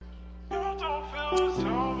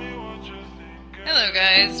Hello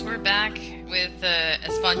guys, we're back with a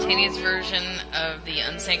spontaneous version of the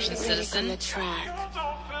Unsanctioned Citizen.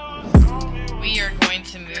 We are going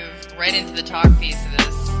to move right into the talk piece of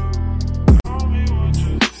this.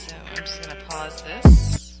 So I'm just going to pause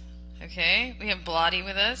this. Okay, we have Blotty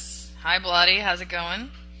with us. Hi Blotty, how's it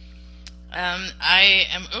going? I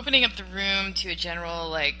am opening up the room to a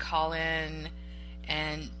general call in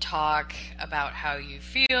and talk about how you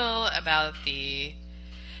feel about the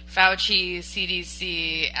Fauci,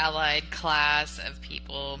 CDC, allied class of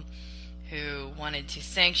people who wanted to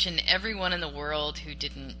sanction everyone in the world who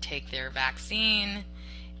didn't take their vaccine,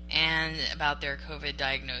 and about their COVID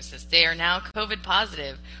diagnosis. They are now COVID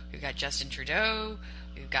positive. We've got Justin Trudeau,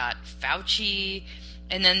 we've got Fauci,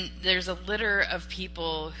 and then there's a litter of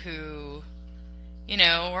people who,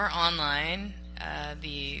 were online,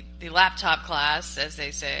 the laptop class, as they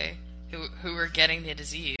say, who were getting the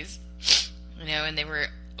disease, and they were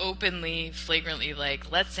openly, flagrantly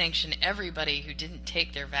let's sanction everybody who didn't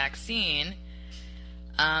take their vaccine.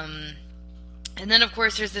 And then, of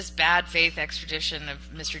course, there's this bad faith extradition of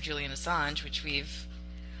Mr. Julian Assange, which we've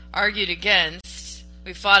argued against.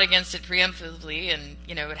 We fought against it preemptively, and,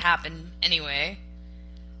 it happened anyway.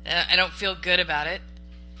 I don't feel good about it.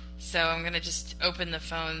 So I'm going to just open the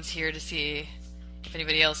phones here to see if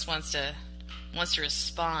anybody else wants to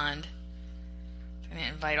respond. I'm going to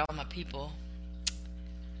invite all my people.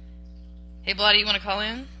 Hey, Bloody, you want to call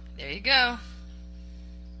in? There you go.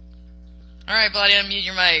 All right, Bloody, unmute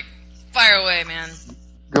your mic. Fire away, man.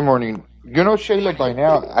 Good morning. Shayla, by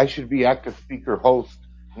now, I should be active speaker host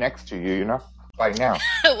next to you, by now.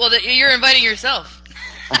 Well, you're inviting yourself.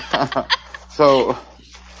 So,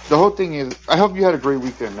 the whole thing is, I hope you had a great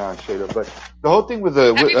weekend, Shayla, but the whole thing with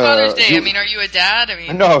the... Happy Father's Day. Are you a dad?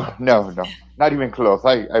 No. Not even close.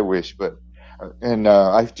 I wish, but... And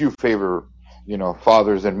I do favor...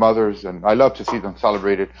 fathers and mothers, and I love to see them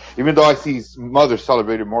celebrated, even though I see mothers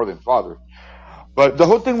celebrated more than fathers. But the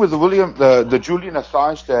whole thing with the Julian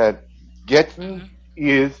Assange that gets me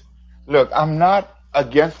is, look, I'm not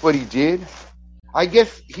against what he did. I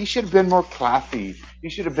guess he should have been more classy. He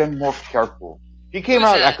should have been more careful. He came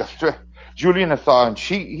out Julian Assange.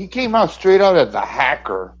 He came out straight out as a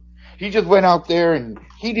hacker. He just went out there and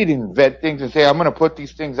he didn't vet things and say, I'm going to put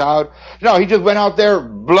these things out. No, he just went out there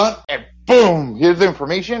blunt and boom, here's the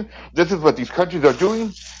information. This is what these countries are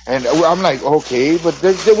doing. And I'm like, okay, but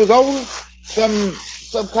there was always some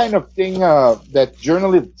kind of thing that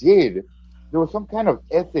journalists did. There was some kind of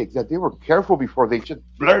ethics that they were careful before they just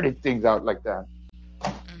blurted things out like that.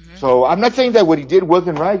 Mm-hmm. So I'm not saying that what he did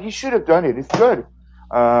wasn't right. He should have done it. It's good.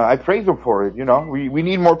 I praise him for it. We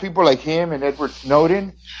need more people like him and Edward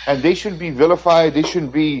Snowden, and they shouldn't be vilified. They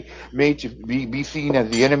shouldn't be made to be seen as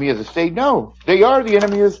the enemy of the state. No, they are the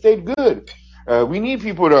enemy of the state. Good. We need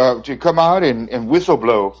people to come out and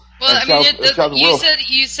whistleblow. Well,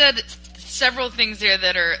 you said several things there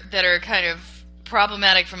that are kind of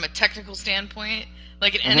problematic from a technical standpoint.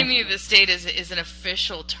 Like an enemy of the state is an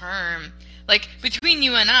official term. Like between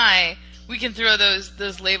you and I, we can throw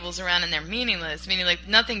those labels around and they're meaningless. Meaning,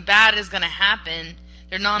 nothing bad is going to happen.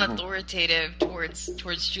 They're non-authoritative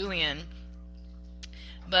towards Julian.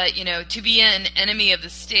 But to be an enemy of the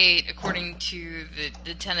state, according to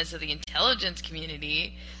the tenets of the intelligence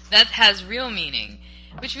community, that has real meaning.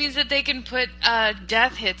 Which means that they can put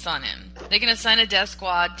death hits on him. They can assign a death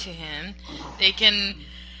squad to him. They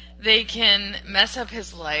can mess up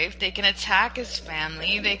his life. They can attack his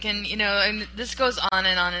family. They can, and this goes on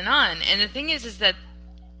and on and on. And the thing is that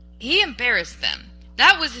he embarrassed them.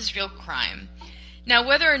 That was his real crime. Now,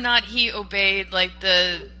 whether or not he obeyed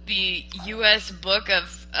the U.S. book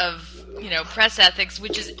of press ethics,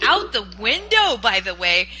 which is out the window, by the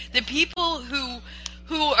way, the people who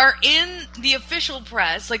are in the official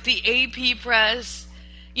press, like the AP press,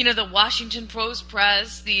 the Washington Post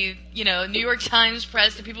press, the, New York Times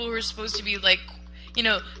press, the people who are supposed to be très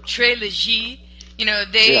léger,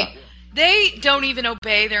 they don't even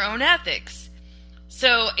obey their own ethics.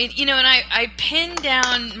 So, and I pinned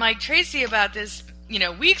down Mike Tracy about this,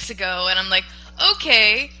 weeks ago, and I'm like,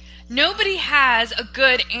 okay, nobody has a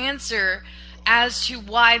good answer as to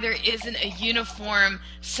why there isn't a uniform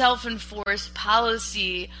self-enforced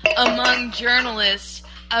policy among journalists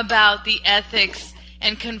about the ethics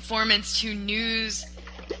and conformance to news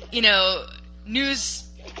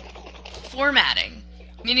formatting.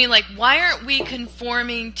 Meaning, why aren't we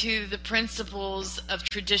conforming to the principles of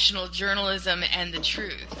traditional journalism and the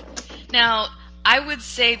truth? Now, I would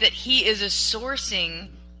say that he is a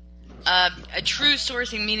true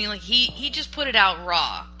sourcing, meaning he just put it out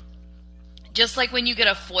raw. Just like when you get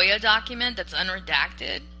a FOIA document that's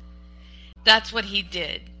unredacted, That's what he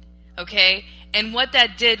did. Okay? And what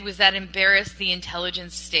that did was that embarrassed the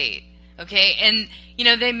intelligence state. Okay? And,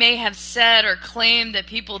 they may have said or claimed that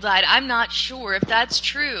people died. I'm not sure if that's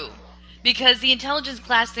true. Because the intelligence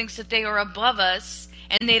class thinks that they are above us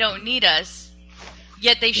and they don't need us.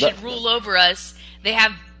 Yet they should rule over us. They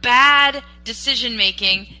have bad decision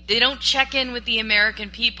making. They don't check in with the American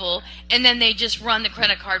people. And then they just run the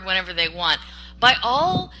credit card whenever they want. By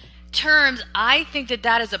all terms, I think that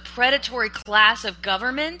that is a predatory class of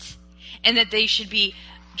government, and that they should be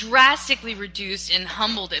drastically reduced and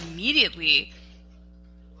humbled immediately.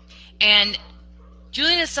 And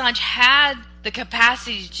Julian Assange had the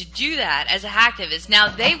capacity to do that as a hacktivist. Now,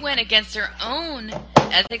 they went against their own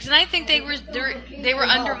ethics, and I think they were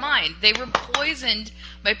undermined. They were poisoned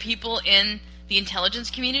by people in the intelligence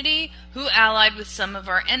community who allied with some of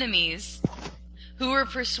our enemies, who were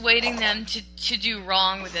persuading them to do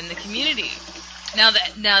wrong within the community. Now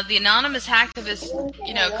the anonymous hacktivist,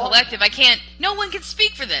 collective, no one can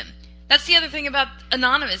speak for them. That's the other thing about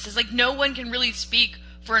Anonymous, is like no one can really speak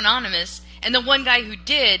for Anonymous, and the one guy who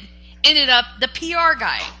did ended up, the PR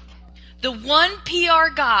guy. The one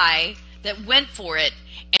PR guy that went for it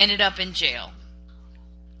ended up in jail.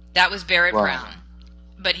 That was Barrett Brown.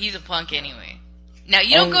 But he's a punk anyway. Now,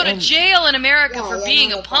 you don't go to jail in America for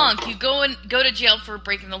being a punk. You go to jail for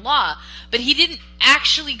breaking the law. But he didn't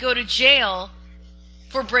actually go to jail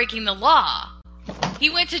for breaking the law. He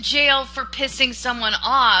went to jail for pissing someone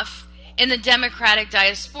off in the Democratic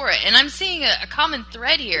diaspora. And I'm seeing a common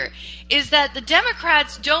thread here, is that the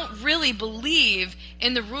Democrats don't really believe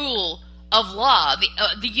in the rule of law,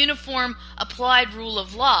 the uniform applied rule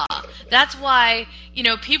of law. That's why,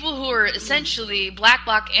 people who are essentially black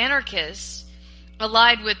bloc anarchists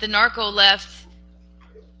allied with the narco left,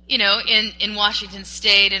 in Washington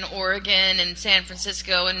State and Oregon and San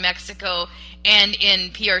Francisco and Mexico and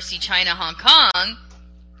in PRC China, Hong Kong,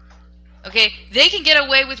 okay, they can get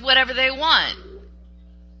away with whatever they want.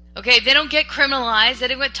 Okay, they don't get criminalized, they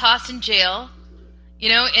don't get tossed in jail.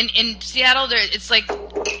 In Seattle, it's like,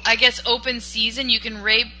 I guess, open season. You can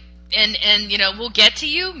rape and we'll get to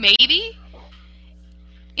you, maybe.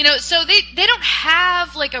 So they don't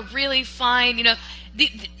have like a really fine,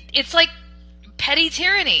 it's like petty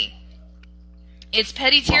tyranny. It's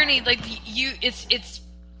petty tyranny, like it's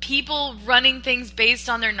people running things based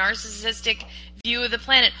on their narcissistic view of the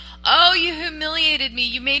planet. Oh, you humiliated me.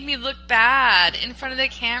 You made me look bad in front of the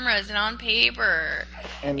cameras and on paper.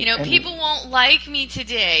 And people won't like me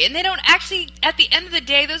today. And they don't actually, at the end of the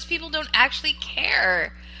day, those people don't actually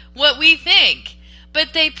care what we think.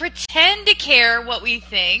 But they pretend to care what we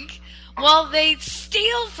think while they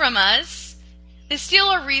steal from us. They steal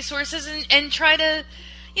our resources and try to,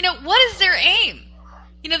 what is their aim?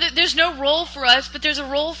 There's no role for us, but there's a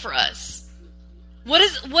role for us. What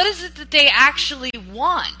is it that they actually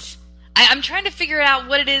want? I'm trying to figure out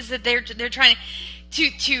what it is that they're trying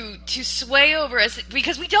to sway over us,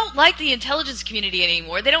 because we don't like the intelligence community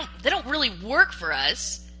anymore. They don't really work for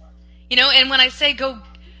us, And when I say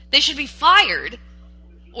they should be fired,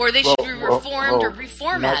 or they should be reformed or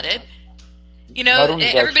reformatted.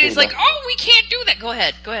 Everybody's like, "Oh, we can't do that." Go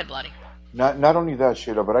ahead, Bloody. Not only that,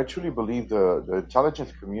 Sheila, but I truly believe the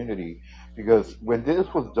intelligence community, because when this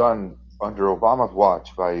was done under Obama's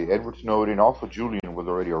watch by Edward Snowden, also Julian was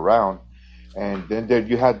already around, and then there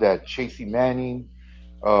you had that Chelsea Manning.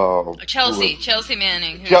 Chelsea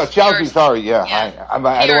Manning. Chelsea, sorry, yeah.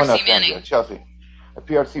 I don't want to offend you. Chelsea.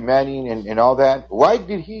 PRC Manning and all that. Why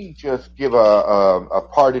did he just give a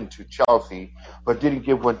pardon to Chelsea, but didn't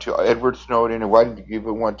give one to Edward Snowden, and why didn't he give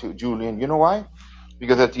one to Julian? You know why?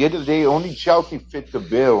 Because at the end of the day, only Chelsea fit the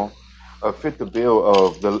bill of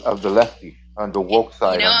the lefty on the woke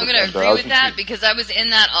side. I'm going to agree with that, because I was in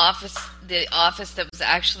that office, the office that was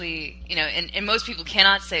actually, and most people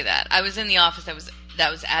cannot say that. I was in the office that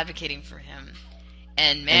was advocating for him,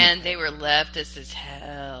 and man, they were leftist as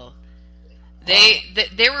hell.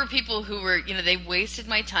 There were people who were, they wasted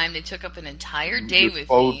my time. They took up an entire day with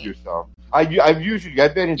me. Yourself. I've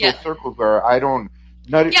been in those circles where I don't.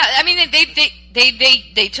 They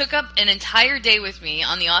took up an entire day with me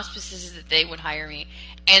on the auspices that they would hire me,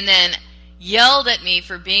 and then yelled at me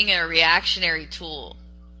for being a reactionary tool.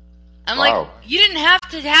 I'm like, you didn't have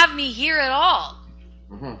to have me here at all.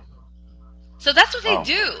 Mm-hmm. So that's what they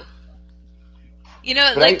do.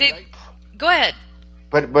 Go ahead.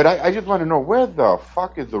 But I just want to know, where the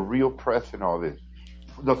fuck is the real press in all this?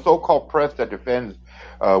 The so-called press that defends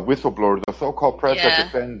whistleblowers, the so-called press that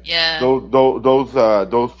defends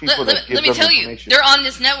those people that give them information. Let me tell you, they're on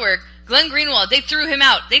this network. Glenn Greenwald, they threw him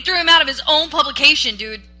out. They threw him out of his own publication,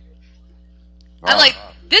 dude. I'm like,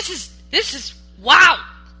 this is wow.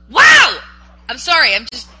 I'm sorry.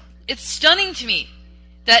 It's stunning to me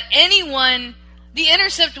that The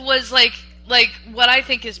Intercept was like what I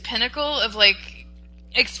think is pinnacle of like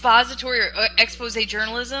expository or expose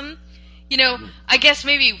journalism. I guess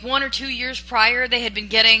maybe 1 or 2 years prior they had been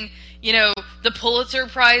getting, the Pulitzer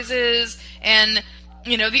Prizes and,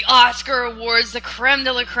 the Oscar Awards, the creme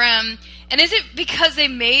de la creme. And is it because they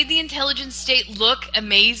made the intelligence state look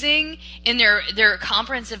amazing in their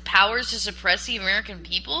comprehensive powers to suppress the American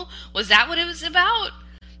people? Was that what it was about?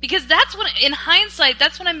 Because in hindsight,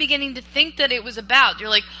 that's what I'm beginning to think that it was about. You're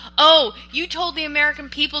like, oh, you told the American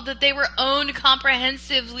people that they were owned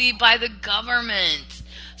comprehensively by the government.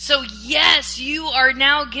 So yes, you are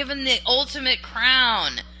now given the ultimate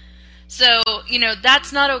crown. So,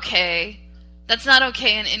 that's not okay. That's not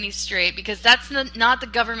okay in any strait, because that's not the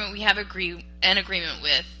government we have an agreement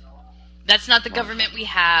with. That's not the government we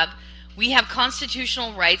have. We have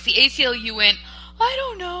constitutional rights. The ACLU went, I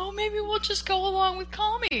don't know, maybe we'll just go along with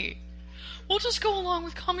commie. We'll just go along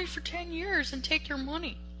with commie for 10 years and take your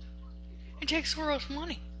money. And take Soros'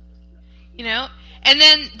 money. And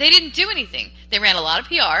then they didn't do anything. They ran a lot of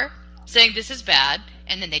PR saying this is bad,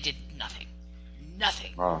 and then they did nothing.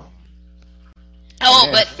 Nothing. Wow. Oh,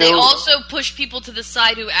 but they also pushed people to the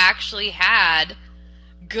side who actually had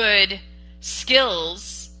good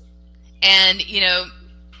skills. And,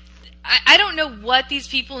 I don't know what these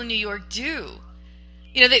people in New York do.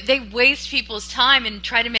 They waste people's time and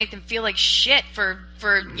try to make them feel like shit for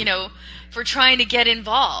trying to get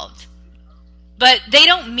involved. But they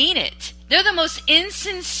don't mean it. They're the most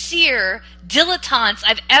insincere dilettantes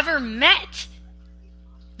I've ever met.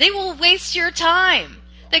 They will waste your time.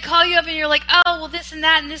 They call you up and you're like, oh, well, this and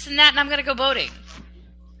that and this and that, and I'm going to go boating.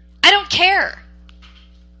 I don't care.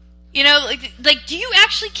 Do you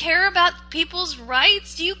actually care about people's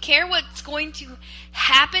rights? Do you care what's going to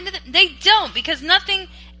happen to them? They don't, because nothing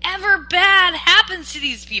ever bad happens to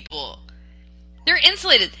these people. They're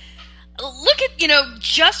insulated. Look at,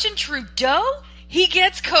 Justin Trudeau. He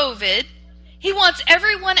gets COVID. He wants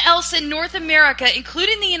everyone else in North America,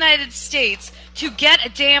 including the United States, to get a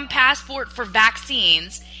damn passport for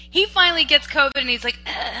vaccines. He finally gets COVID and he's like,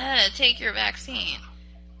 take your vaccine.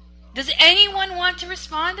 Does anyone want to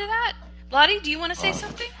respond to that? Lottie, do you want to say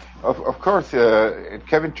something? Of course,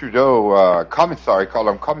 Kevin Trudeau, Commissar, I call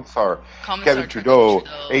him Commissar Kevin Trudeau,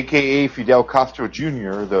 a.k.a. Fidel Castro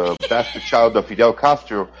Jr., the bastard child of Fidel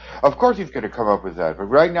Castro. Of course he's going to come up with that. But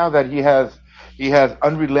right now that he has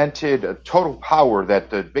unrelented total power,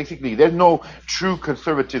 that basically there's no true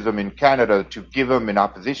conservatism in Canada to give him an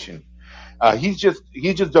opposition. He's just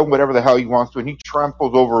done whatever the hell he wants to, and he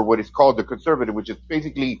tramples over what is called the conservative, which is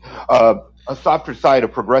basically a softer side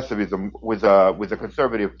of progressivism with a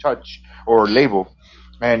conservative touch or label.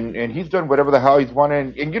 And he's done whatever the hell he's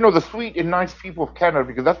wanted. And the sweet and nice people of Canada,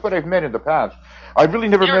 because that's what I've met in the past. I've really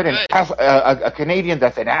never met a Canadian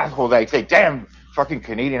that's an asshole that I say, damn, fucking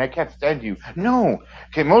Canadian, I can't stand you. No,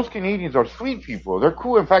 most Canadians are sweet people. They're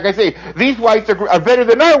cool. In fact, I say these whites are better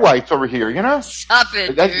than our whites over here. Stop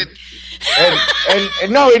it, dude.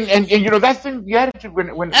 And that's been the attitude when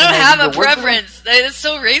I don't have a preference. It's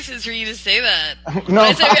so racist for you to say that. No,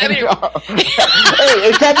 hey,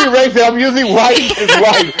 it can't be racist. I'm using white as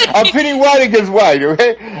white. I'm pitting white against white.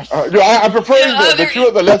 Okay, I prefer the two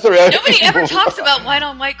of the lesser. Nobody ever talks about white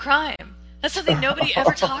on white crime. That's something nobody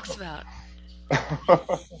ever talks about.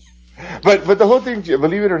 But the whole thing,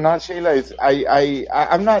 believe it or not, Shayla, is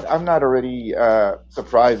I'm not already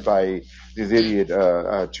surprised by this idiot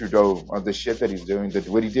Trudeau on the shit that he's doing,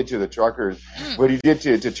 what he did to the truckers, what he did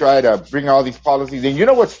to try to bring all these policies.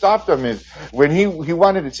 And what stopped him is when he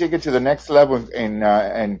wanted to take it to the next level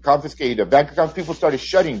and confiscate bank accounts, people started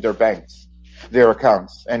shutting their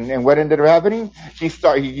accounts. And what ended up happening? He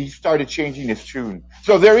started changing his tune.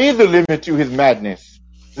 So there is a limit to his madness.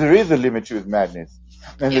 There is a limit to his madness.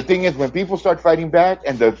 And the thing is, when people start fighting back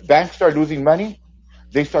and the banks start losing money,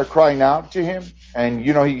 they start crying out to him, and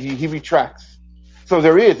he retracts. So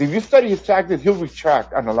there is, if you study his tactics, he'll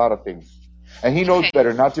retract on a lot of things, and he knows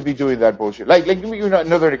better not to be doing that bullshit. Like give me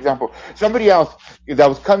another example. Somebody else that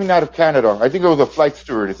was coming out of Canada, I think it was a flight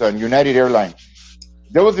stewardess on United Airlines.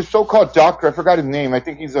 There was this so-called doctor, I forgot his name. I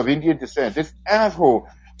think he's of Indian descent. This asshole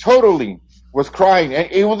totally was crying,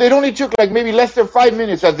 and it only took like maybe less than 5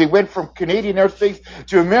 minutes as they went from Canadian airspace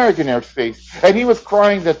to American airspace, and he was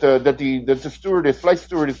crying that the flight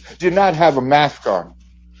stewardess did not have a mask on.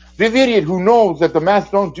 This idiot who knows that the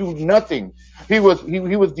masks don't do nothing. He was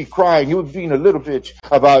decrying. He was being a little bitch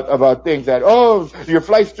about things that, oh, your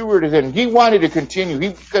flight steward is in. He wanted to continue.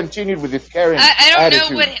 He continued with his Karen I don't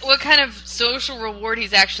attitude. know what kind of social reward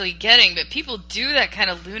he's actually getting, but people do that kind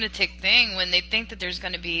of lunatic thing when they think that there's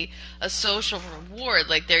going to be a social reward.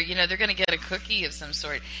 Like they're going to get a cookie of some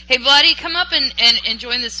sort. Hey, Bloody, come up and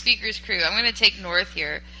join the speaker's crew. I'm going to take North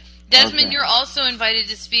here. Desmond, okay. You're also invited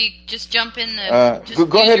to speak. Just jump in.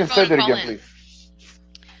 Go ahead and say that again, please.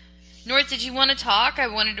 North, did you want to talk? I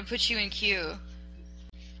wanted to put you in queue.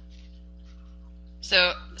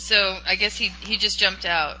 So I guess he just jumped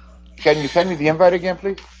out. Can you send me the invite again,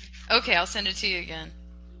 please? Okay, I'll send it to you again.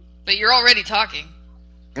 But you're already talking.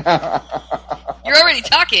 You're already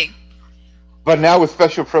talking. But now with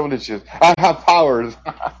special privileges, I have powers.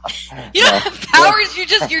 You don't have powers. You're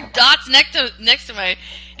just your dots next to mine.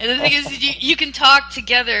 And the thing is, you can talk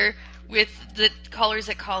together with the callers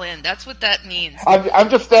that call in. That's what that means. I'm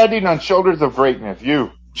just standing on shoulders of greatness.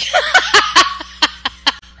 You.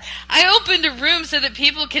 I opened a room so that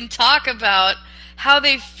people can talk about how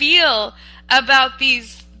they feel about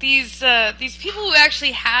these people who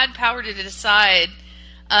actually had power to decide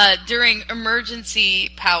during emergency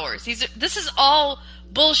powers. This is all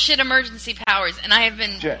bullshit emergency powers, and I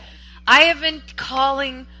have been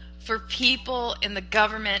calling for people in the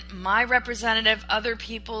government, my representative, other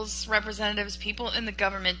people's representatives, people in the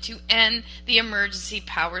government, to end the emergency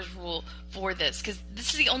powers rule for this, because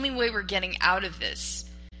this is the only way we're getting out of this.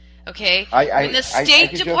 Okay? When the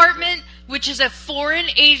State Department, which is a foreign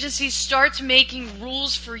agency, starts making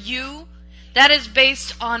rules for you, that is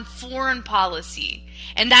based on foreign policy.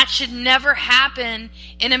 And that should never happen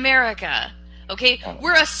in America. Okay?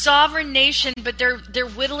 We're a sovereign nation, but they're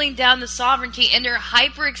whittling down the sovereignty, and they're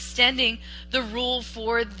hyperextending the rule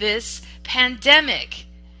for this pandemic.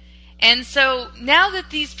 And so now that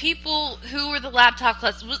these people who are the laptop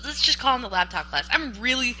class, let's just call them the laptop class, I'm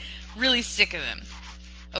really, really sick of them.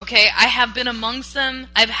 Okay, I have been amongst them.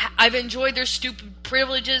 I've enjoyed their stupid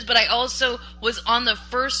privileges, but I also was on the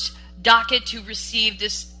first docket to receive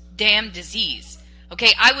this damn disease.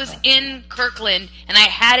 Okay, I was in Kirkland, and I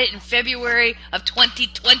had it in February of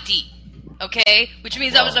 2020. Okay, which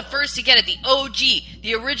means I was the first to get it. The OG,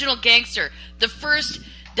 the original gangster, the first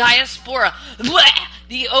diaspora,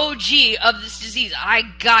 the OG of this disease. I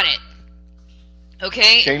got it.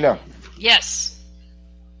 Okay? Shayla. Yes.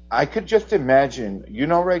 I could just imagine,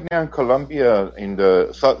 right now in Colombia, in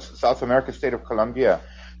the South American state of Colombia,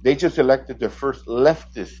 they just elected their first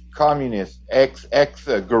leftist, communist,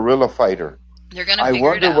 ex-guerrilla fighter. They're going to figure it out. I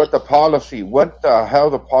wonder what the hell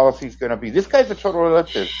the policy is going to be. This guy's a total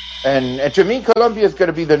leftist. And to me, Colombia is going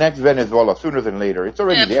to be the next Venezuela sooner than later. It's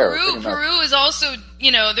already there. Peru is also,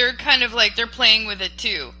 they're kind of like, they're playing with it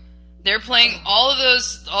too. They're playing all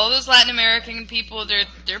those Latin American people,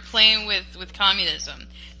 they're playing with communism.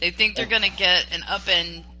 They think they're going to get an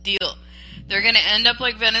up-end deal. They're going to end up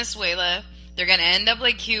like Venezuela. They're going to end up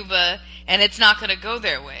like Cuba, and it's not going to go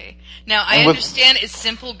their way. Now, I understand it's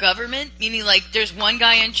simple government, meaning like there's one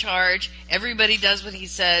guy in charge, everybody does what he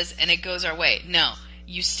says, and it goes our way. No,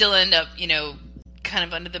 you still end up, kind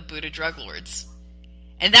of under the boot of drug lords.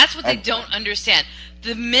 And that's what they don't understand.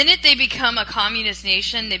 The minute they become a communist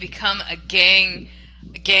nation, they become a gangland,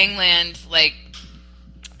 like,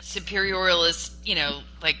 superiorist,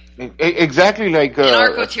 like... Exactly like...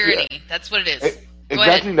 narco-tyranny. That's what it is.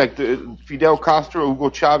 Exactly like the Fidel Castro,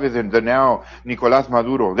 Hugo Chavez, and the now Nicolás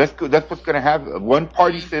Maduro. That's what's going to have a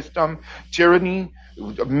one-party system, tyranny,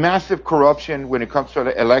 massive corruption when it comes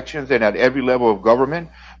to elections and at every level of government.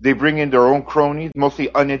 They bring in their own cronies, mostly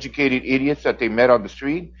uneducated idiots that they met on the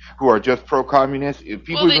street who are just pro-communist.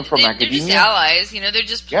 People even from academia. They're just allies. They're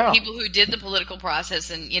just people who did the political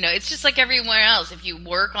process. And, it's just like everywhere else. If you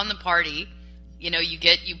work on the party, you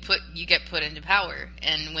get put into power.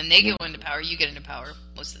 And when they go into power, you get into power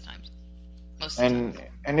most of the time.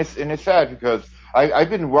 And it's sad because I've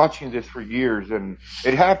been watching this for years, and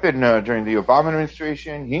it happened during the Obama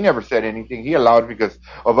administration. He never said anything. He allowed because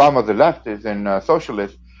Obama's a leftist and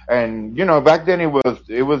socialist. And back then it was.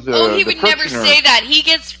 He would never say that. He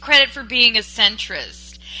gets credit for being a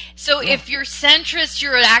centrist. So if you're centrist,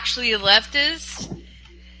 you're actually a leftist.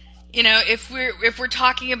 If we're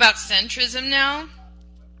talking about centrism now,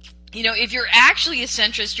 if you're actually a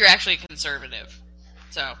centrist, you're actually a conservative.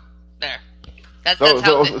 So there. That's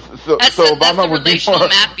the relational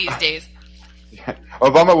map these days.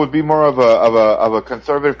 Obama would be more of a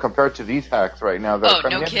conservative compared to these hacks right now. That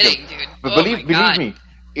no kidding, dude. But believe me,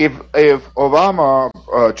 if Obama,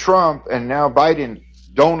 Trump, and now Biden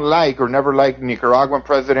don't like or never liked Nicaraguan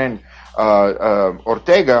President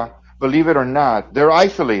Ortega, believe it or not, they're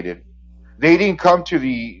isolated. They didn't come to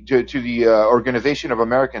the Organization of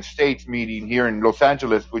American States meeting here in Los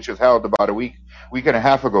Angeles, which was held about a week and a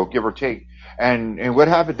half ago, give or take. And what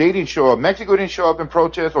happened? They didn't show up. Mexico didn't show up in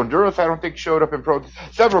protest. Honduras, I don't think, showed up in protest.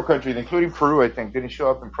 Several countries, including Peru, I think, didn't show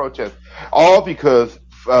up in protest. All because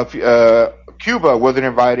Cuba wasn't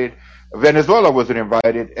invited, Venezuela wasn't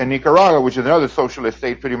invited, and Nicaragua, which is another socialist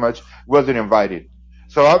state, pretty much wasn't invited.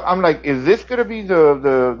 So I'm like, is this going to be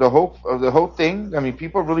the hope of the whole thing? I mean,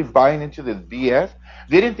 people are really buying into this BS.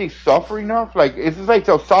 Didn't they suffer enough? Like, it's like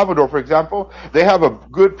El Salvador, for example. They have a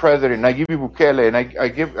good president, Nayib Bukele, and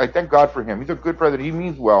I thank God for him. He's a good president. He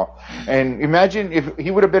means well. And imagine if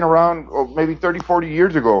he would have been around maybe 30, 40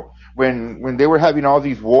 years ago when they were having all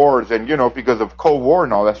these wars and, because of Cold War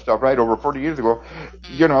and all that stuff, right? Over 40 years ago,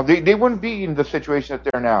 they wouldn't be in the situation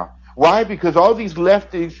that they're now. Why? Because all these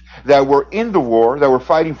lefties that were in the war, that were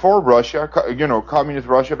fighting for Russia, communist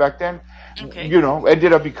Russia back then,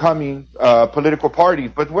 ended up becoming political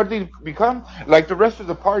parties. But what did they become? Like the rest of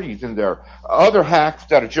the parties in there. Other hacks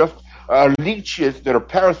that are just leeches, that are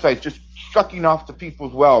parasites, just sucking off the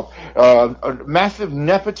people's wealth. Massive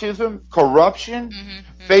nepotism, corruption,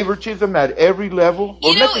 favoritism at every level.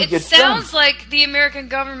 It sounds like the American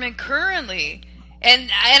government currently. And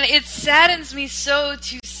it saddens me so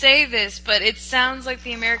to say this, but it sounds like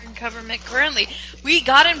the American government currently. We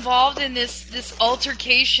got involved in this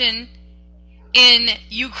altercation in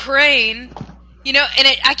Ukraine, and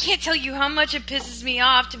I can't tell you how much it pisses me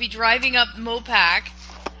off to be driving up Mopac,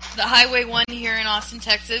 the Highway 1 here in Austin,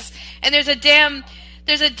 Texas, and there's a damn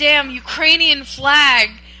Ukrainian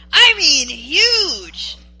flag. I mean,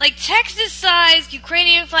 huge! Like Texas-sized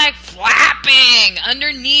Ukrainian flag flapping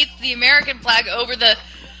underneath the American flag over the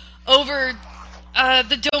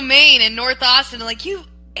domain in North Austin. Like, you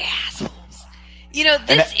assholes.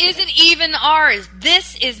 This isn't even ours.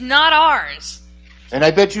 This is not ours. And I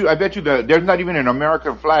bet you that there's not even an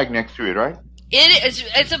American flag next to it, right?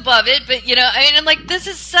 It's above it, but this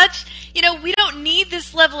is such, we don't need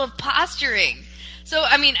this level of posturing. So,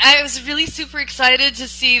 I was really super excited to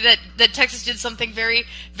see that Texas did something very,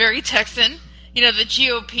 very Texan. The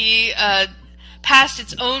GOP passed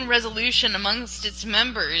its own resolution amongst its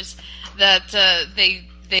members that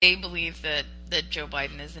they believe that Joe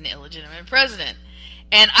Biden is an illegitimate president.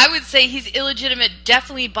 And I would say he's illegitimate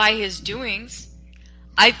definitely by his doings.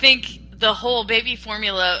 I think the whole baby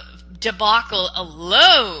formula debacle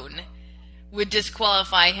alone would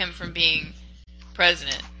disqualify him from being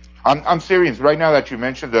president. I'm serious. Right now that you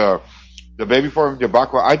mentioned the baby formula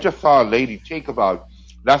debacle, I just saw a lady take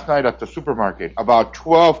last night at the supermarket, about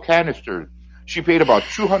 12 canisters. She paid about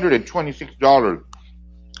 $226,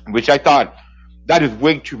 which I thought, that is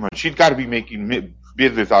way too much. She's got to be making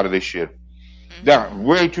business out of this shit. That's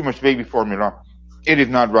way too much baby formula. It is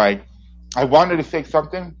not right. I wanted to say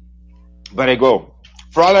something, but I go,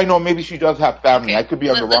 for all I know, maybe she does have family. Okay. I could be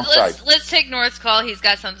on the wrong side. Let's take North's call. He's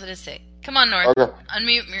got something to say. Come on, North. Okay.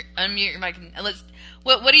 Unmute your mic.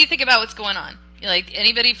 What do you think about what's going on? Like,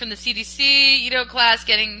 anybody from the CDC, class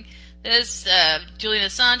getting this? Julian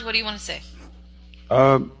Assange, what do you want to say?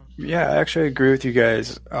 Yeah, I actually agree with you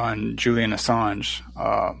guys on Julian Assange,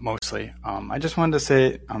 mostly. I just wanted to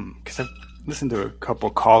say, because I've listened to a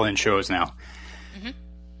couple call-in shows now, and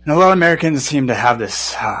a lot of Americans seem to have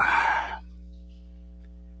this,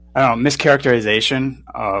 mischaracterization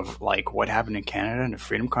of like what happened in Canada and the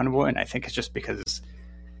Freedom Convoy, and I think it's just because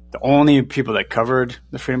the only people that covered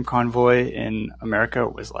the Freedom Convoy in America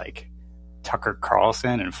was like Tucker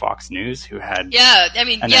Carlson and Fox News, who had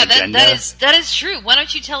that is true. Why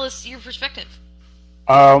don't you tell us your perspective?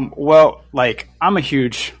 Well, like, I'm a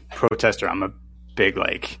huge protester. I'm a big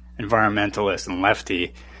like environmentalist and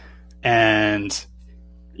lefty, and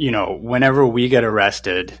whenever we get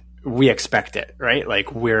arrested, we expect it, right?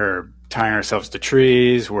 Like, we're tying ourselves to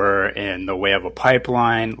trees, we're in the way of a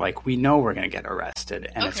pipeline, like, we know we're going to get arrested,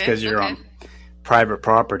 and it's because you're on private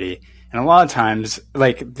property. And a lot of times,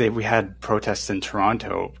 like, we had protests in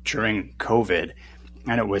Toronto during COVID,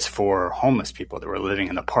 and it was for homeless people that were living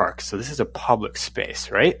in the park. So this is a public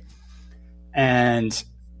space, right? And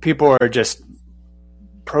people are just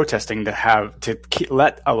protesting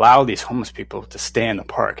to allow these homeless people to stay in the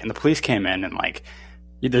park. And the police came in and, like,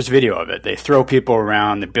 there's video of it. They throw people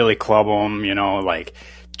around, they billy club them, like,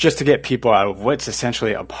 just to get people out of what's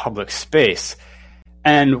essentially a public space.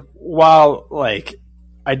 And while, like,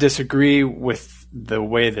 I disagree with the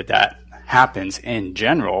way that happens in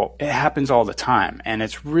general, it happens all the time. And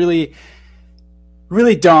it's really,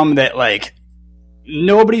 really dumb that, like,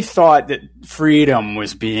 nobody thought that freedom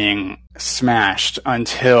was being smashed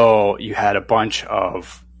until you had a bunch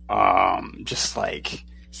of just, like,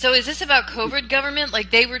 So is this about COVID government? Like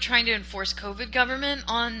they were trying to enforce COVID government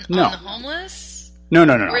on the homeless? No.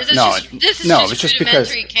 Or is this just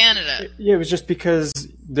because Canada? Yeah, it was just because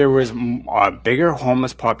there was a bigger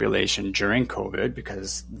homeless population during COVID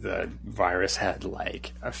because the virus had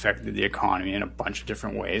like affected the economy in a bunch of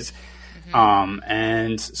different ways.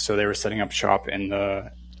 And so they were setting up shop in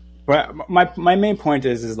the. But my main point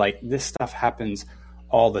is like this stuff happens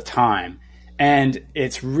all the time. And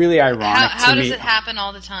it's really ironic how to me. How does it happen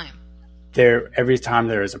all the time? Every time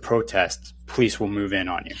there is a protest, police will move in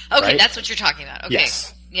on you. Okay, right? That's what you're talking about. Okay.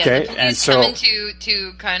 Yes. Yeah, okay. the police come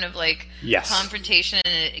into kind of like confrontation,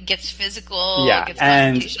 and it gets physical. Yeah, it gets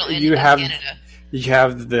and confrontational you have Canada. You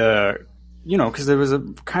have the because there was a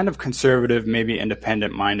kind of conservative, maybe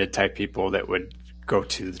independent-minded type people that would go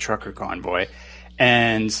to the trucker convoy,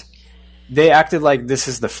 and they acted like this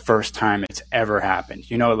is the first time it's ever happened.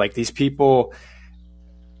 Like these people,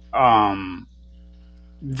 they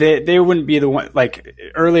wouldn't be the one. Like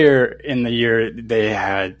earlier in the year,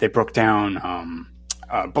 they broke down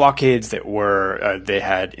blockades that were they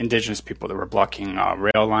had indigenous people that were blocking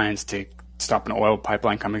rail lines to stop an oil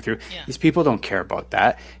pipeline coming through. Yeah. These people don't care about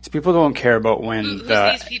that. These people don't care about when who's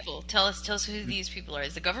these people? Tell us who these people are.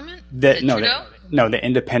 Is the government? The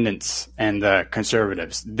independents and the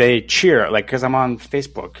conservatives. They cheer because I'm on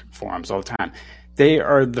Facebook forums all the time. They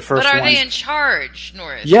are the first. But are ones. they in charge,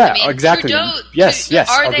 Norris? Yeah, exactly. Trudeau, yes.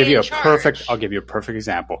 I'll give you a perfect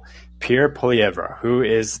example. Pierre Poilievre, who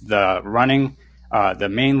is the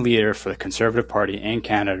main leader for the Conservative Party in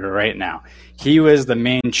Canada right now. He was the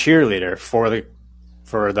main cheerleader for the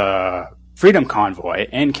Freedom Convoy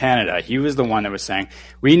in Canada. He was the one that was saying,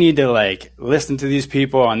 we need to listen to these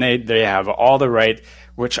people, and they have all the right,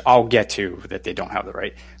 which I'll get to that they don't have the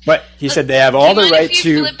right. But he said they have all the right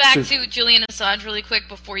to. Flip back to Julian Assange really quick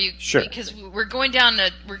before you, sure, because we're going down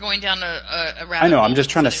a rabbit I know. hole. I'm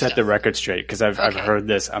just trying to set stuff. the record straight because I've heard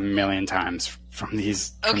this a million times from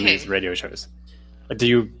these radio shows. Do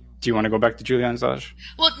you want to go back to Julian Assange?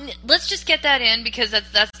 Well, let's just get that in because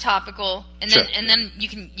that's topical, and then sure. and then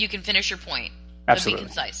you can finish your point. Absolutely. Be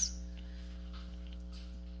concise.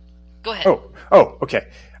 Go ahead. Oh, okay.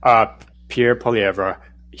 Pierre Poilievre,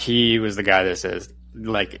 he was the guy that says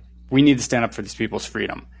we need to stand up for these people's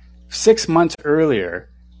freedom. 6 months earlier,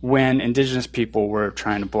 when indigenous people were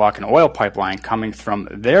trying to block an oil pipeline coming from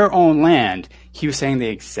their own land, he was saying the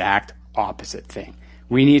exact opposite thing.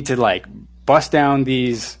 We need to bust down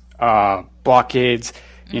these blockades.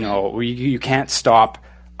 You can't stop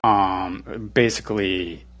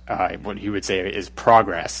basically what he would say is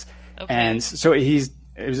progress. Okay. And so it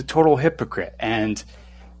was a total hypocrite. And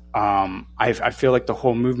I feel like the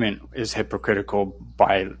whole movement is hypocritical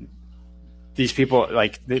by these people.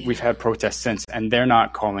 We've had protests since, and they're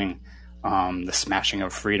not calling the smashing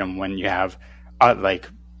of freedom when you have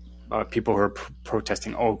people who are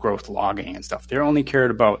protesting old growth logging and stuff. They're only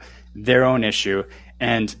cared about their own issue.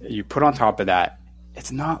 And you put on top of that,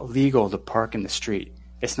 it's not legal to park in the street.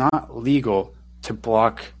 It's not legal to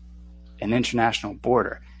block an international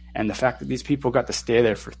border. And the fact that these people got to stay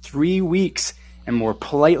there for 3 weeks and were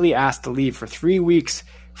politely asked to leave for 3 weeks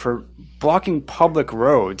for blocking public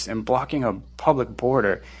roads and blocking a public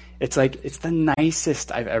border, it's the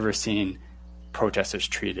nicest I've ever seen protesters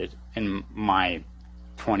treated in my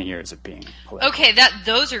 20 years of being political. Okay,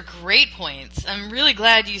 those are great points. I'm really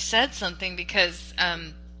glad you said something because,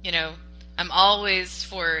 I'm always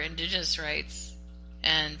for indigenous rights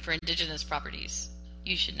and for indigenous properties.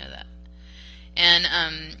 You should know that.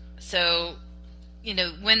 And so,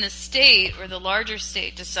 when the state or the larger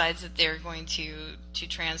state decides that they're going to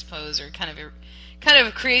transpose or kind of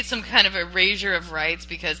create some kind of erasure of rights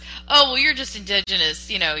because, you're just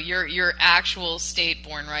indigenous, your actual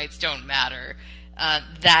state-born rights don't matter.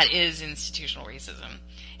 That is institutional racism.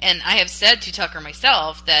 And I have said to Tucker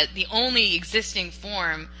myself that the only existing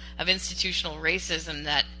form of institutional racism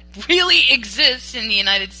that really exists in the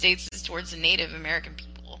United States is towards the Native American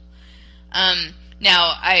people.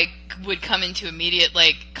 Now, I would come into immediate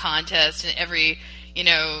contest, and every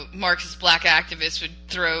Marxist black activist would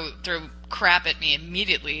throw crap at me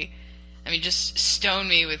immediately. I mean, just stone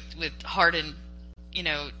me with hardened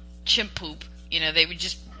chimp poop. They would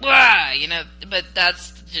just but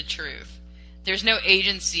that's the truth. There's no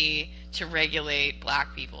agency to regulate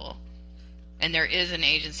black people. And there is an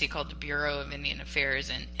agency called the Bureau of Indian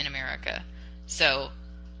Affairs in America. So,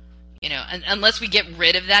 unless we get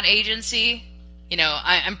rid of that agency,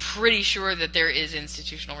 I'm pretty sure that there is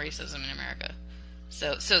institutional racism in America.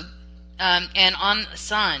 So, and on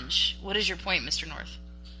Assange, what is your point, Mr. North?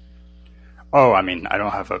 Oh, I mean, I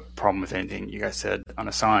don't have a problem with anything you guys said on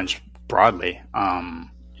Assange broadly.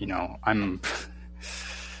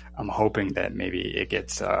 I'm hoping that maybe it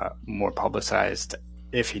gets more publicized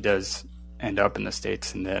if he does end up in the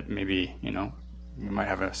States, and that maybe, we might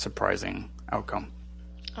have a surprising outcome.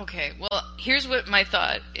 Okay, well, here's what my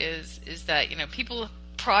thought is that, people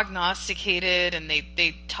prognosticated and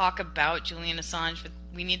they talk about Julian Assange, but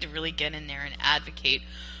we need to really get in there and advocate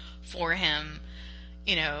for him,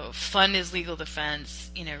 fund his legal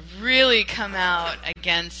defense, really come out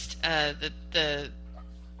against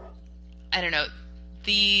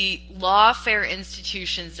the lawfare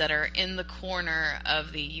institutions that are in the corner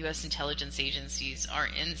of the U.S. intelligence agencies are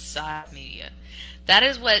inside media. That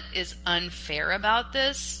is what is unfair about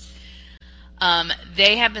this.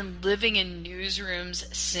 They have been living in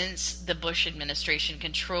newsrooms since the Bush administration,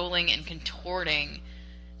 controlling and contorting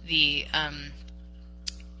the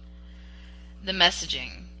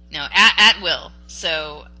messaging. No, at will.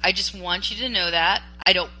 So I just want you to know that.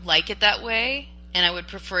 I don't like it that way, and I would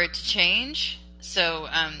prefer it to change. So,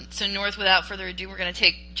 North, without further ado, we're going to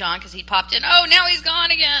take John because he popped in. Oh, now he's gone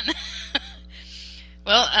again.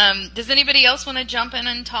 Well, does anybody else want to jump in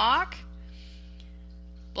and talk?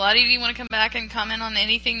 Blotty, do you want to come back and comment on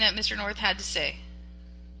anything that Mr. North had to say?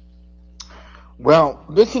 Well,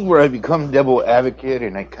 this is where I become devil advocate,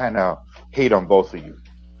 and I kind of hate on both of you.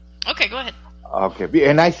 Okay, go ahead. Okay,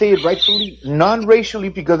 and I say it rightfully, non-racially,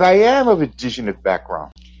 because I am of indigenous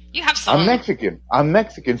background. You have some. I'm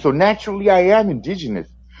Mexican, so naturally I am indigenous.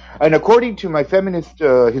 And according to my feminist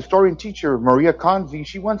historian teacher, Maria Conzi,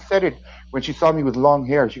 she once said it when she saw me with long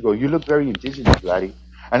hair. She goes, "You look very indigenous, laddie."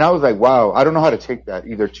 And I was like, wow, I don't know how to take that,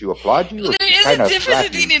 either to applaud you or there is a difference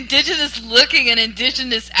between indigenous looking and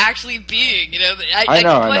indigenous actually being. I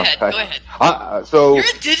know. Go ahead. So you're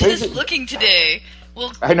indigenous looking today.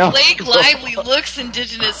 Well, I know. Blake Lively looks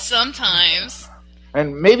indigenous sometimes.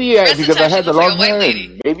 And maybe because I had the long hair,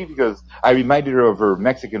 and maybe because I reminded her of her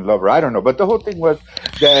Mexican lover. I don't know. But the whole thing was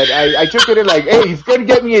that I took it in like, hey, he's going to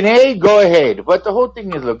get me an A, go ahead. But the whole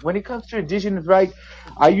thing is, look, when it comes to indigenous rights,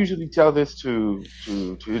 I usually tell this to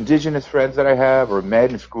indigenous friends that I have or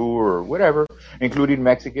met in school or whatever, including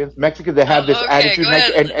Mexicans. Mexicans that have this attitude. Go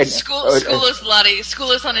ahead. School us, Lottie.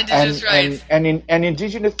 School us on indigenous rights. And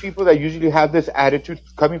indigenous people that usually have this attitude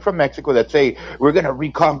coming from Mexico that say, we're going to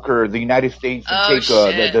reconquer the United States and take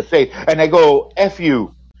the state. And I go, F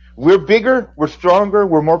you. We're bigger, we're stronger,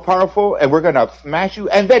 we're more powerful, and we're going to smash you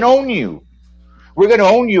and then own you. We're going to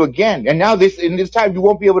own you again. And now in this time, you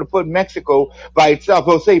won't be able to put Mexico by itself.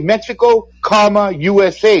 It'll say Mexico,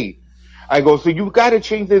 USA. I go, so you've got to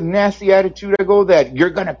change this nasty attitude. I go, that you're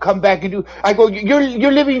going to come back and do. I go,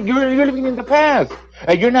 you're living in the past.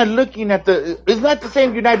 And you're not looking at it's not the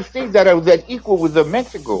same United States that equal with the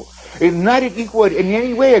Mexico. It's not equal in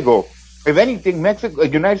any way. I go, if anything,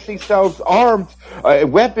 United States sells arms,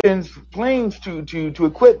 weapons, planes to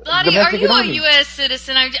equip Lottie, the Mexican are you army. a U.S.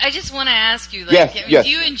 citizen? I just want to ask you, yes, do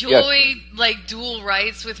you enjoy dual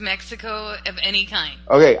rights with Mexico of any kind?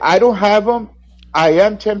 Okay, I don't have them. I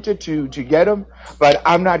am tempted to get them, but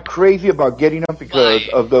I'm not crazy about getting them because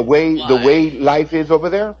of the way life is over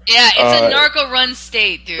there. Yeah, it's a narco-run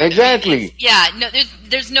state, dude. Exactly.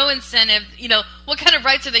 There's no incentive. What kind of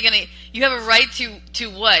rights are they gonna? You have a right to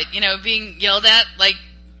what? Being yelled at like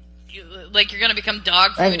you're gonna become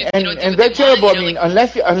dog food. And they're terrible. I mean,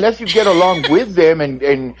 unless you get along with them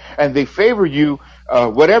and they favor you.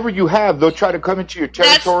 Whatever you have, they'll try to come into your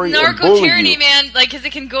territory and bully you. That's narco-tyranny, man. Because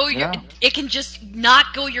it can go, it can just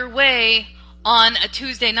not go your way on a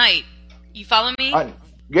Tuesday night. You follow me?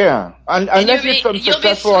 Unless you're some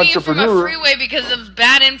successful entrepreneur. From a freeway because of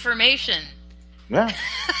bad information. Yeah,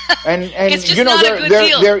 and it's just not a good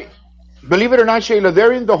deal. They're, believe it or not, Shayla,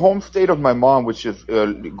 they're in the home state of my mom, which is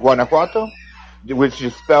Guanajuato. Which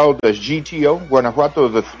is spelled as GTO. Guanajuato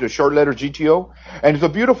is the short letter GTO. And it's a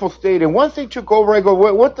beautiful state. And once they took over, I go,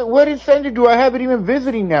 what incentive do I have it even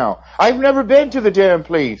visiting now? I've never been to the damn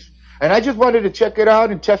place. And I just wanted to check it out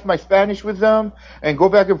and test my Spanish with them and go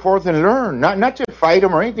back and forth and learn. Not to fight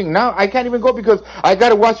them or anything. Now I can't even go because I got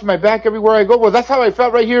to watch my back everywhere I go. Well, that's how I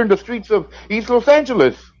felt right here in the streets of East Los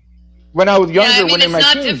Angeles when I was younger. It's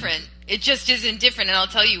not different. It just isn't different. And I'll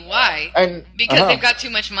tell you why. Because they've got too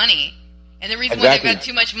much money. And the reason why they've got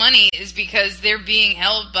too much money is because they're being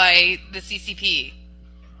held by the CCP.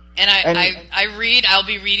 And I'll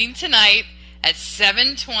be reading tonight at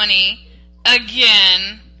 7:20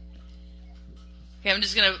 again. Okay, I'm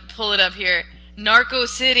just going to pull it up here. Narco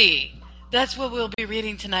City. That's what we'll be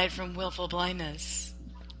reading tonight from Willful Blindness.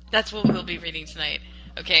 That's what we'll be reading tonight.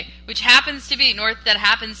 Okay, which happens to be, that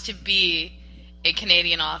happens to be a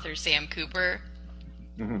Canadian author, Sam Cooper.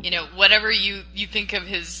 Mm-hmm. Whatever you think of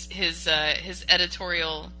his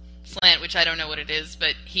editorial slant, which I don't know what it is,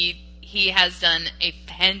 but he he has done a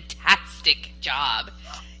fantastic job,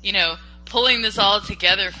 pulling this all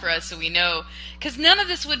together for us so we know. Because none of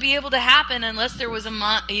this would be able to happen unless there was a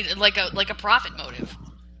profit motive.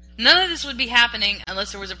 None of this would be happening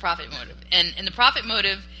unless there was a profit motive. And the profit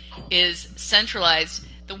motive is centralized.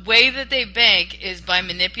 The way that they bank is by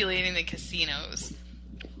manipulating the casinos.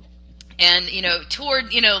 And,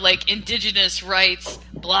 toward, indigenous rights,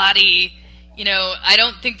 bloody, I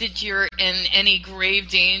don't think that you're in any grave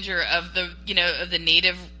danger of the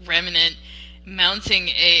native remnant mounting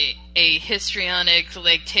a histrionic,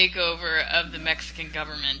 takeover of the Mexican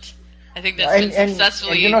government. I think that's been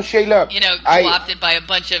successfully, Shayla, co-opted by a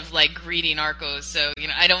bunch of greedy narcos. So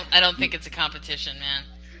I don't think it's a competition,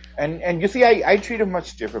 man. And you see, I treat them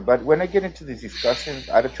much different. But when I get into these discussions,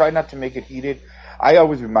 I try not to make it heated. I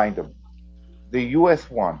always remind them, the U.S.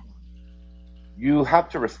 won. You have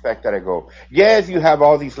to respect that. I go, yes, you have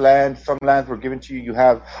all these lands. Some lands were given to you. You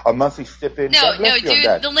have a monthly stipend. No,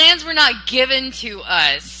 dude, the lands were not given to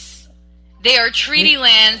us. They are treaty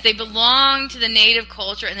lands. They belong to the native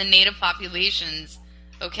culture and the native populations,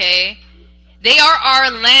 okay? They are our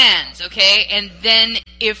lands, okay? And then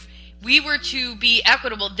if we were to be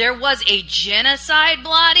equitable, there was a genocide,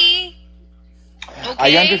 Bloody. Okay?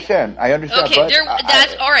 I understand. Okay, but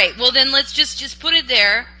that's all right. Well, then let's just put it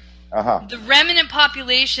there. Uh-huh. The remnant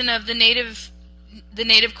population of the native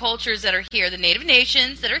cultures that are here, the native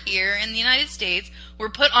nations that are here in the United States, were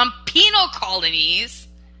put on penal colonies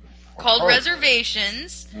called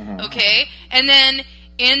reservations, okay? And then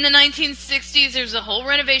in the 1960s, there's a whole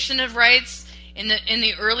renovation of rights. In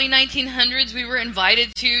the early 1900s, we were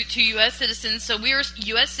invited to U.S. citizens, so we were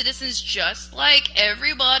U.S. citizens just like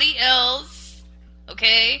everybody else,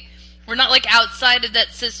 okay? We're not outside of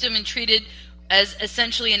that system and treated as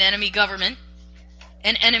essentially an enemy government,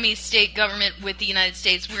 an enemy state government with the United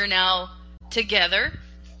States. We're now together,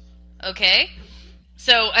 okay?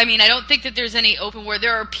 So, I don't think that there's any open war.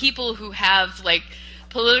 There are people who have,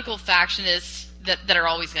 political factionists that are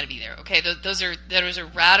always going to be there, okay? Those are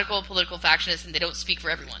radical political factionists, and they don't speak for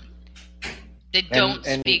everyone. They don't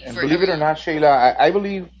speak for everyone. Believe it or not, Shayla, I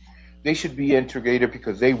believe they should be integrated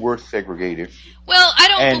because they were segregated. Well, I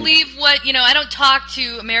don't believe I don't talk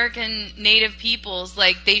to American native peoples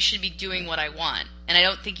like they should be doing what I want, and I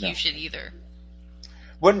don't think you should either.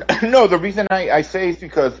 Well, no, the reason I say is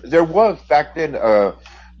because there was back then,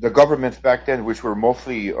 the governments back then, which were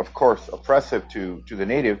mostly, of course, oppressive to the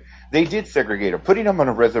native, they did segregate them, putting them on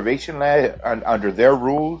a reservation land under their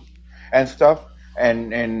rules and stuff.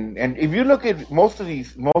 And if you look at most of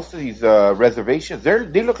these reservations,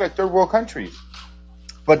 they look like third world countries.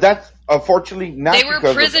 But that's unfortunately not. They were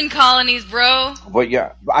prison colonies, bro. But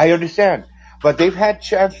yeah, I understand. But they've had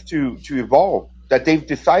chance to evolve. That they've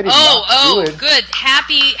decided not to do it. Good,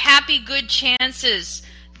 happy, good chances,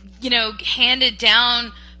 handed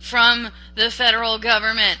down from the federal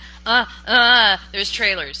government. There's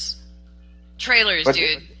trailers,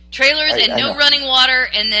 dude. Trailers and no running water,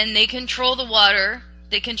 and then they control the water.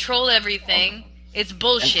 They control everything. It's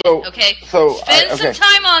bullshit, okay? So spend some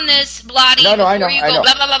time on this, Bloody, before you go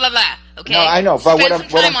blah, blah, blah, blah, blah, okay? No, I know, but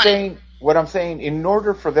what I'm saying, in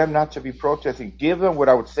order for them not to be protesting, give them what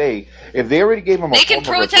I would say. If they already gave them they can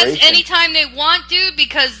protest anytime they want, dude,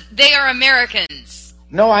 because they are Americans.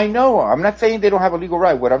 No, I know. I'm not saying they don't have a legal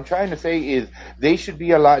right. What I'm trying to say is they should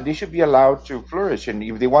be allowed to flourish. And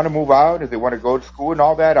if they want to move out, if they want to go to school and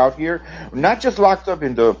all that out here, not just locked up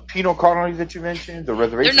in the penal colonies that you mentioned, the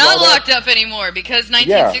reservations. They're not locked up anymore because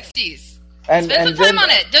 1960s. And spend some time on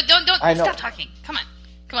it. Don't stop talking. Come on.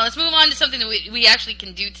 Let's move on to something that we actually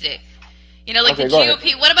can do today. The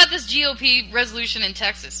GOP. What about this GOP resolution in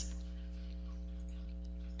Texas?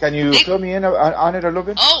 Can you fill me in on it a little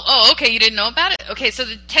bit? Oh, okay. You didn't know about it? Okay, so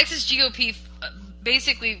the Texas GOP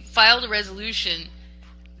basically filed a resolution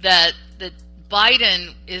that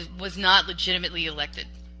Biden was not legitimately elected.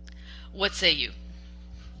 What say you?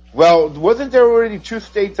 Well, wasn't there already 2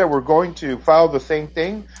 states that were going to file the same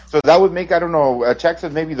thing? So that would make,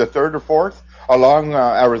 Texas maybe the 3rd or 4th, along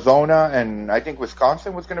Arizona, and I think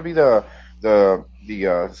Wisconsin was going to be the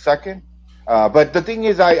 2nd. But the thing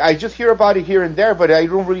is, I just hear about it here and there, but I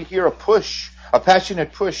don't really hear a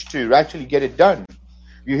passionate push to actually get it done.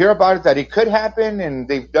 You hear about it that it could happen, and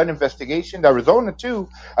they've done investigation. Arizona too,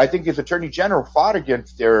 I think its attorney general fought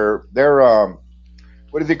against their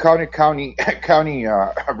what is it, county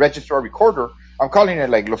registrar recorder. I'm calling it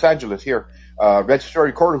like Los Angeles here, registrar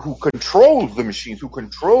recorder who controls the machines, who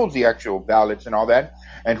controls the actual ballots and all that,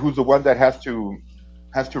 and who's the one that has to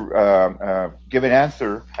give an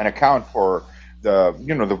answer, an account for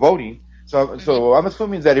the voting. So I'm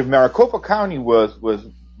assuming that if Maricopa County was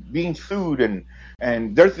being sued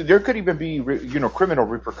and there could even be criminal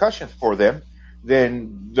repercussions for them,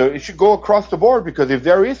 then it should go across the board, because if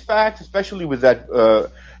there is facts, especially with that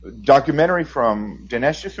documentary from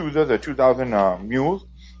Dinesh D'Souza, the 2000 Mules,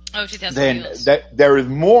 then that there is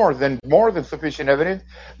more than sufficient evidence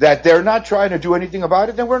that they're not trying to do anything about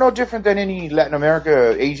it. Then we're no different than any Latin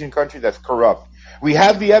America, Asian country that's corrupt. We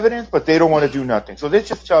have the evidence, but they don't want to do nothing. So this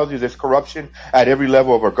just tells you there's corruption at every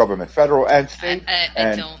level of our government, federal and state.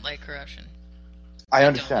 I don't like corruption. I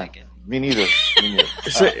understand. Like Me neither.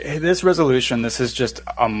 So this resolution, this is just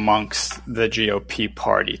amongst the GOP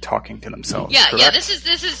party talking to themselves. Yeah, correct? yeah.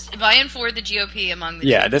 This is by and for the GOP among the.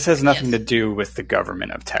 Yeah, GOP, this has nothing to do with the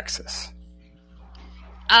government of Texas.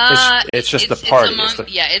 It's just the party.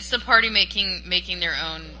 It's the party making their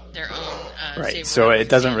own. Right. So it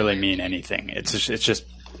doesn't really mean anything.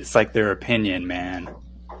 It's like their opinion, man.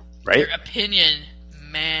 Right. Their opinion,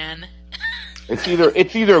 man. It's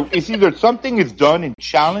either something is done and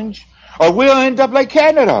challenged, or we'll end up like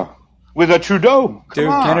Canada with a Trudeau. Dude,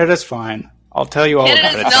 Canada's fine. I'll tell you all about it.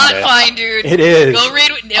 Canada's not fine, dude. It is. Go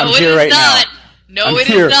read. No, it is not. No, it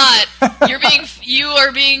is not. You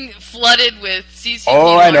are being flooded with CCP.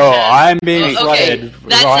 Oh, I know. I'm being flooded.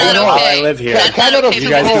 That's not okay. I live here. That's not okay. You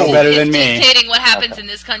guys know better than me. It's dictating what happens in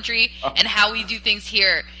this country and how we do things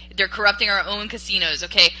here. They're corrupting our own casinos,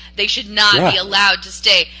 okay? They should not be allowed to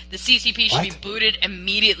stay. The CCP should be booted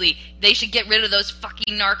immediately. They should get rid of those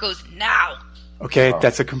fucking narcos now. Okay,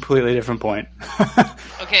 that's a completely different point.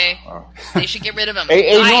 Okay? They should get rid of them.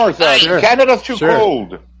 Hey, North, Canada's too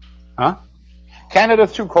cold. Huh?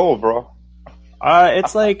 Canada's too cold, bro.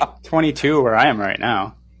 It's like 22 where I am right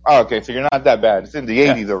now. Oh, okay, so you're not that bad. It's in the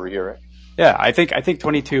 80s over here, right? Yeah, I think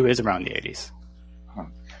 22 is around the 80s.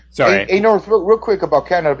 Sorry. Hey, North, real quick about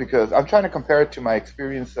Canada, because I'm trying to compare it to my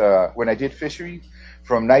experience when I did fisheries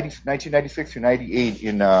from 1996 to 98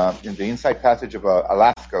 in the Inside Passage of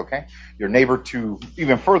Alaska, okay? Your neighbor to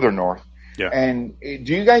even further north. Yeah. And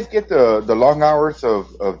do you guys get the long hours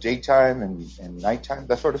of daytime and nighttime,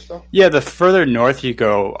 that sort of stuff? Yeah, the further north you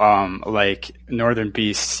go, like northern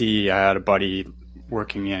BC, I had a buddy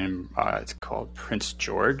working in, it's called Prince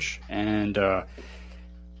George, and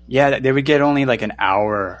they would get only like an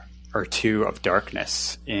hour or two of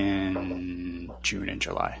darkness in June and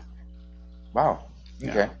July. Wow.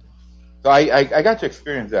 Yeah. Okay. So I got to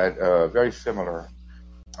experience that, very similar.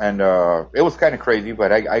 And it was kind of crazy,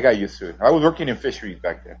 but I got used to it. I was working in fisheries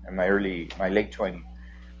back then in my late 20s.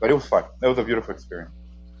 But it was fun. It was a beautiful experience.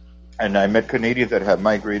 And I met Canadians that had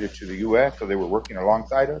migrated to the U.S., so they were working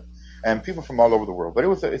alongside us, and people from all over the world. But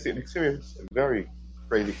it's an experience, a very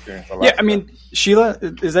crazy experience. Yeah, I mean, Sheila,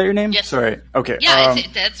 is that your name? Yes. Sorry. Okay. Yeah,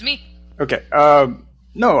 that's me. Okay.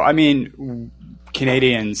 No, I mean,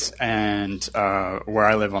 Canadians and where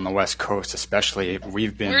I live on the West Coast especially,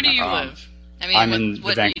 we've been... Where do you live? I mean, I'm in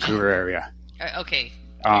the Vancouver area. Okay.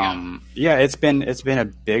 Yeah, it's been a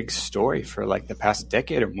big story for like the past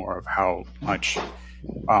decade or more of how much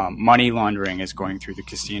money laundering is going through the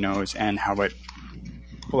casinos and how it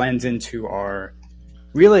blends into our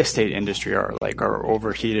real estate industry, or like our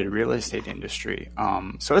overheated real estate industry.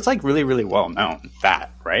 So it's like really, really well known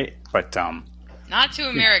that, right? But not to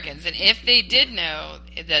Americans, and if they did know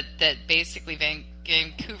that basically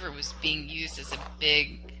Vancouver was being used as a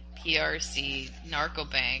big PRC narco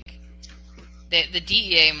bank, the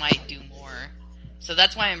DEA might do more. So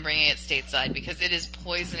that's why I'm bringing it stateside, because it is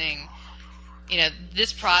poisoning. You know,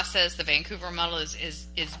 this process, the Vancouver model, is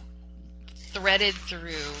threaded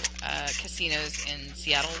through casinos in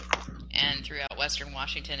Seattle and throughout Western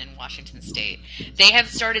Washington and Washington State. They have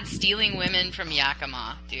started stealing women from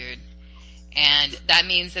Yakima, dude, and that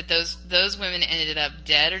means that those women ended up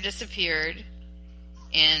dead or disappeared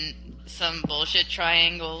in some bullshit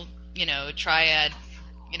triangle, triad.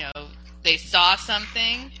 They saw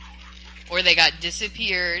something, or they got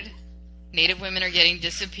disappeared. Native women are getting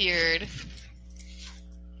disappeared,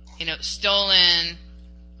 stolen,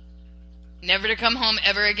 never to come home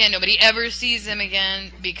ever again. Nobody ever sees them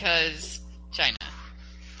again because China.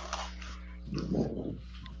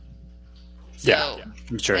 Yeah,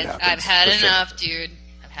 I'm sure it happens. I've had enough, dude.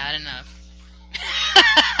 I've had enough.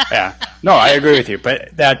 Yeah, no, I agree with you, but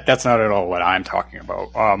that's not at all what I'm talking about.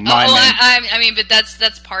 I mean, but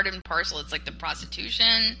that's part and parcel. It's like the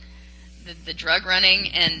prostitution, the drug running,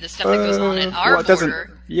 and the stuff that goes on at our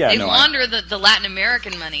border. They launder the Latin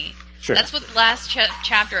American money. Sure. That's what the last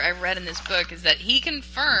chapter I read in this book is, that he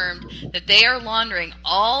confirmed that they are laundering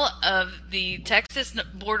all of the Texas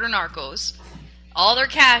border narcos. All their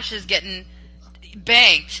cash is getting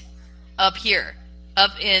banked up here,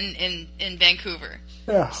 up in Vancouver.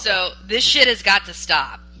 Yeah. So this shit has got to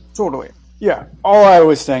stop. Totally. Yeah, all I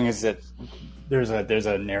was saying is that there's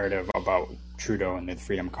a narrative about Trudeau and the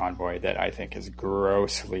Freedom Convoy that I think is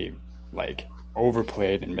grossly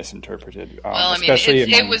overplayed and misinterpreted. Well, especially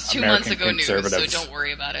it was 2 months ago news, so don't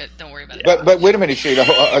worry about it. Don't worry about it. But wait a minute,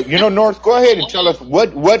 Shada. North, go ahead and tell us what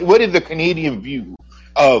is the Canadian view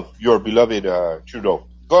of your beloved Trudeau?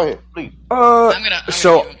 Go ahead, please.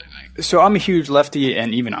 So I'm a huge lefty,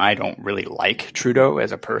 and even I don't really like Trudeau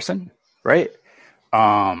as a person, right?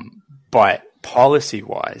 But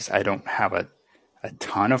policy-wise, I don't have a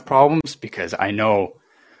ton of problems because I know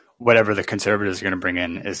whatever the Conservatives are going to bring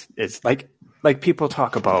in is like people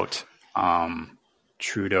talk about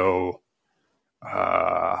Trudeau,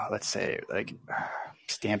 let's say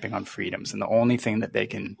stamping on freedoms, and the only thing that they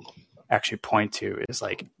can actually point to is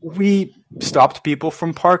we stopped people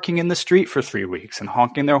from parking in the street for 3 weeks and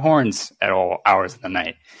honking their horns at all hours of the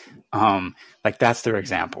night. That's their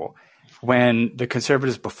example. When the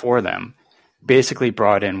Conservatives before them basically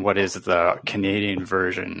brought in what is the Canadian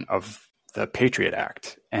version of the Patriot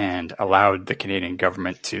Act and allowed the Canadian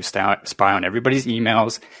government to spy on everybody's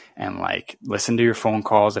emails and listen to your phone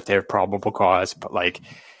calls if they have probable cause. But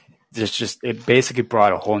it basically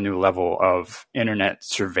brought a whole new level of internet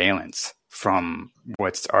surveillance from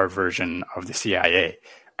what's our version of the CIA.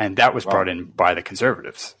 And that was brought in by the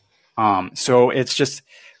Conservatives. So it's just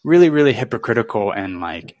really, really hypocritical and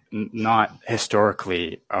not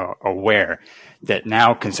historically aware that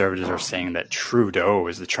now Conservatives are saying that Trudeau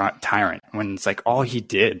is the tyrant when it's all he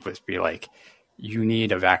did was be you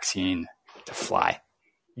need a vaccine to fly,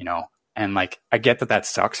 and I get that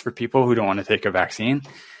sucks for people who don't want to take a vaccine,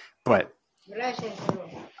 but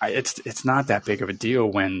it's not that big of a deal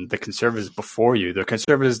when the Conservatives before you, the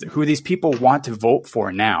Conservatives who these people want to vote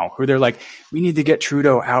for now, who they're we need to get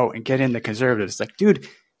Trudeau out and get in the Conservatives. Dude,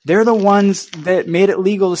 they're the ones that made it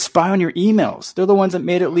legal to spy on your emails. They're the ones that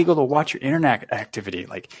made it legal to watch your internet activity.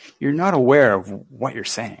 You're not aware of what you're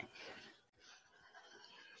saying.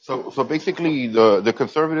 So basically, the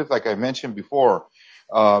Conservatives, like I mentioned before,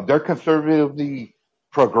 they're conservatively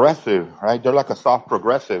progressive, right? They're like a soft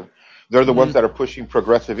progressive. They're the ones that are pushing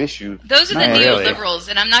progressive issues. Those are the neoliberals,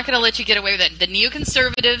 and I'm not going to let you get away with it. The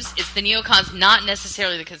neoconservatives, it's the neocons, not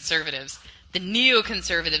necessarily the conservatives. The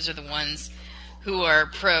neoconservatives are the ones who are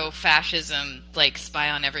pro-fascism, spy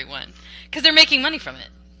on everyone, because they're making money from it.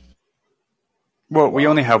 Well, we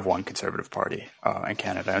only have one conservative party in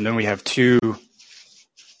Canada, and then we have two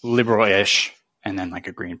liberal-ish, and then a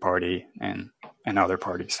Green Party and other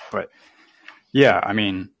parties. But yeah,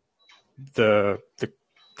 the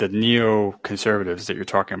neoconservatives that you're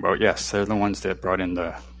talking about, yes, they're the ones that brought in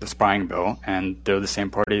the spying bill, and they're the same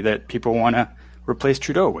party that people want to replace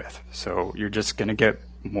Trudeau with. So you're just going to get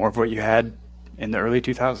more of what you had in the early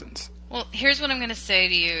 2000s. Well, here's what I'm going to say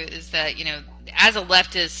to you is that, as a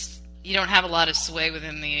leftist, you don't have a lot of sway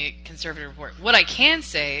within the Conservative Report. What I can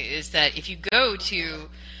say is that if you go to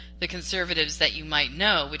the Conservatives that you might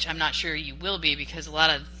know, which I'm not sure you will be because a lot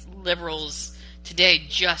of liberals today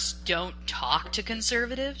just don't talk to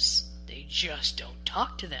Conservatives. They just don't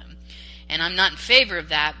talk to them. And I'm not in favor of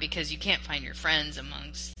that because you can't find your friends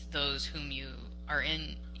amongst those whom you are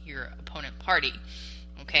in your opponent party.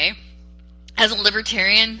 Okay? As a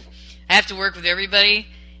libertarian, I have to work with everybody,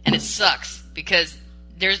 and it sucks because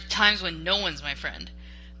there's times when no one's my friend.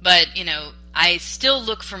 But, I still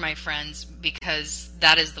look for my friends because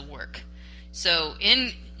that is the work. So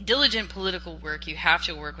in diligent political work, you have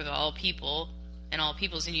to work with all people and all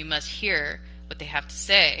peoples, and you must hear what they have to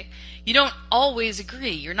say. You don't always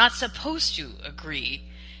agree. You're not supposed to agree.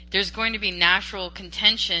 There's going to be natural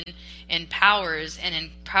contention in powers and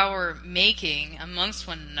in power making amongst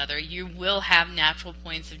one another. You will have natural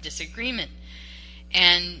points of disagreement.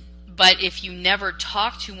 But if you never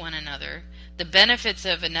talk to one another, the benefits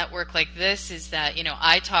of a network like this is that,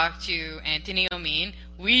 I talk to Anthony Omin.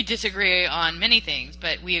 We disagree on many things,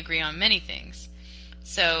 but we agree on many things.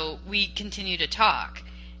 So we continue to talk.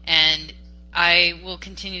 And I will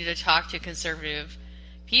continue to talk to conservative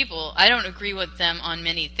people. I don't agree with them on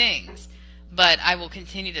many things, but I will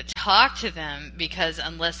continue to talk to them because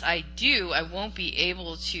unless I do, I won't be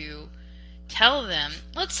able to tell them,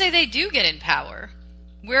 let's say they do get in power.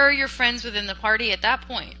 Where are your friends within the party at that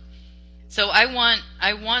point? So I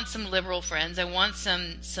want some liberal friends, I want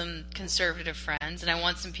some conservative friends, and I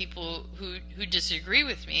want some people who disagree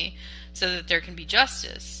with me so that there can be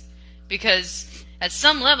justice. Because at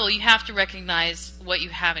some level you have to recognize what you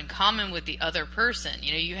have in common with the other person.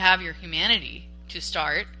 You have your humanity to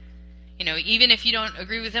start. Even if you don't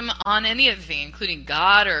agree with them on any other thing, including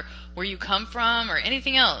God or where you come from or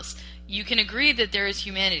anything else, you can agree that there is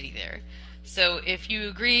humanity there. So if you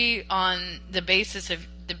agree on the basis of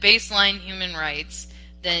the baseline human rights,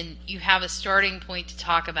 then you have a starting point to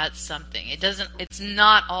talk about something. It's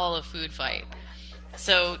not all a food fight.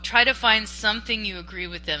 So try to find something you agree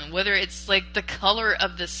with them, whether it's like the color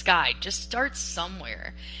of the sky. Just start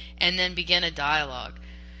somewhere and then begin a dialogue.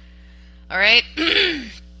 All right?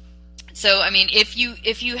 So, I mean, if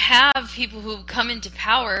you have people who come into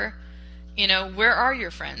power, you know, where are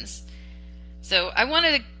your friends? So I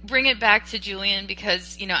wanted to bring it back to Julian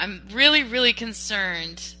because, you know, I'm really, really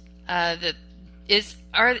concerned that is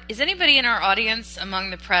anybody in our audience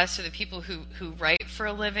among the press or the people who write for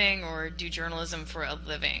a living or do journalism for a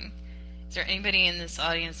living? Is there anybody in this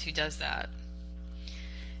audience who does that?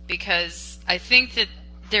 Because I think that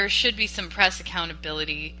there should be some press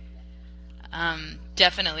accountability.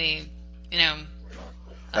 Definitely, you know.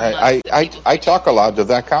 I talk a lot. Does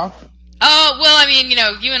that count? Oh, well, I mean, you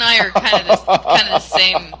know, you and I are kind of the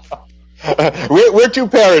same. We're two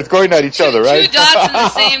parents going at each other, right? Two dots in the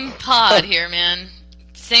same pod here, man.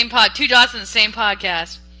 Same pod, two dots in the same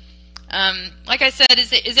podcast. Like I said,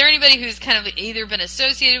 is there anybody who's kind of either been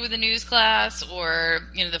associated with the news class or,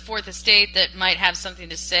 you know, the Fourth Estate that might have something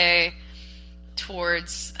to say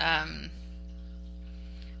towards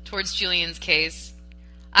Julian's case?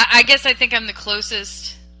 I guess I think I'm the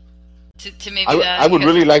closest to maybe that. I would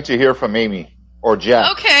really like to hear from Amy or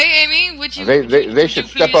Jack. Okay, Amy, would you? They should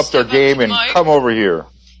step up their game and come over here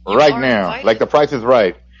right now, invited? Like the Price is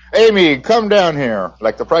Right. Amy, come down here,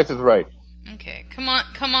 like the Price is Right. Okay, come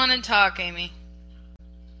on and talk, Amy.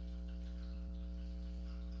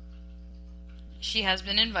 She has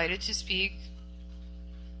been invited to speak,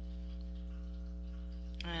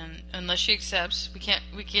 and unless she accepts, we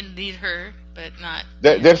can lead her, but not.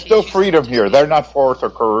 There's still freedom here. They're not forced or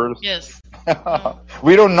coerced. Yes.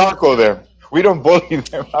 We don't narco them. We don't bully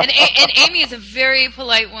them. and Amy is a very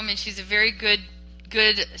polite woman. She's a very good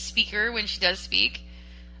speaker when she does speak.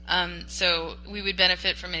 So we would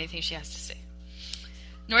benefit from anything she has to say.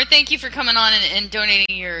 Nora, thank you for coming on and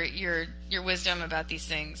donating your wisdom about these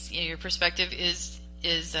things. You know, your perspective is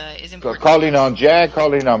important. So calling on Jack,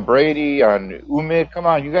 calling on Brady, on Umid. Come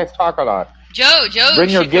on, you guys talk a lot. Joe, bring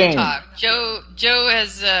your game. Talk. Joe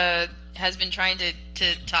has been trying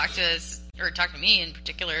to talk to us, or talk to me in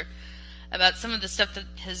particular, about some of the stuff that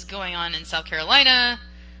is going on in South Carolina.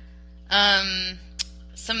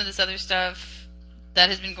 Some of this other stuff that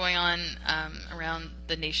has been going on around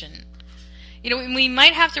the nation. You know, we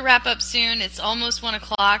might have to wrap up soon. It's almost 1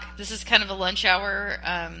 o'clock. This is kind of a lunch hour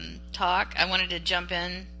talk. I wanted to jump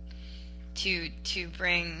in to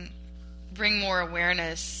bring more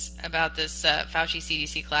awareness about this Fauci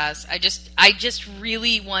CDC class. I just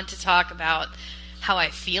really want to talk about how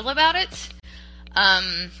I feel about it.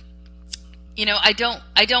 You know, I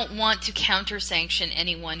don't want to counter sanction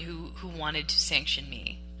anyone who wanted to sanction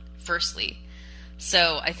me. Firstly.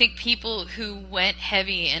 So I think people who went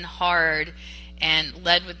heavy and hard and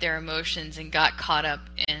led with their emotions and got caught up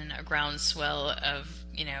in a groundswell of,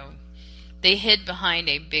 you know, they hid behind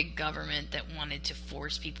a big government that wanted to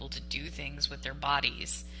force people to do things with their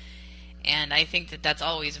bodies. And I think that that's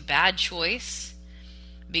always a bad choice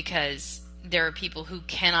because there are people who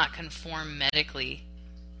cannot conform medically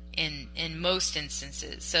in most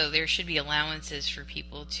instances. So there should be allowances for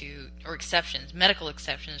people or exceptions, medical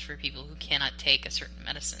exceptions for people who cannot take a certain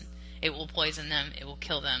medicine. It will poison them, it will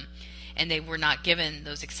kill them, and they were not given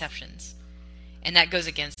those exceptions. And that goes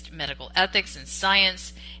against medical ethics and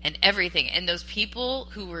science and everything. And those people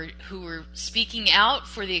who were speaking out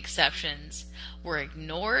for the exceptions were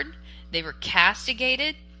ignored, they were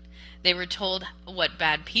castigated, they were told what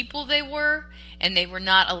bad people they were, and they were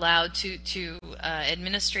not allowed to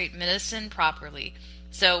administrate medicine properly.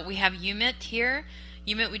 So we have Umit here.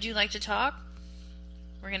 Umit, would you like to talk?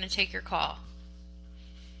 We're going to take your call.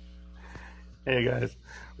 Hey guys.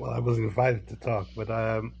 Well, I was invited to talk, but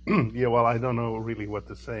yeah. Well, I don't know really what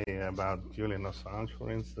to say about Julian Assange, for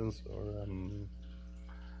instance, or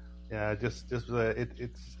yeah,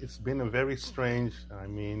 it's been a very strange. I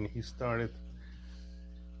mean, he started.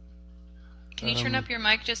 Can you turn up your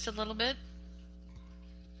mic just a little bit?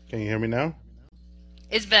 Can you hear me now?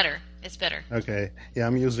 It's better. It's better. Okay. Yeah,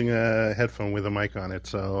 I'm using a headphone with a mic on it,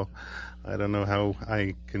 so I don't know how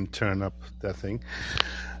I can turn up that thing.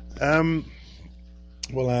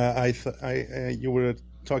 Well, you were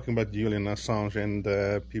talking about Julian Assange and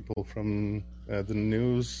people from the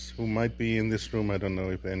news who might be in this room. I don't know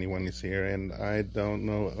if anyone is here, and I don't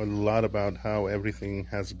know a lot about how everything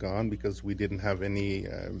has gone because we didn't have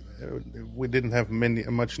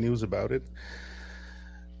much news about it.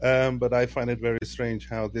 But I find it very strange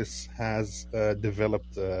how this has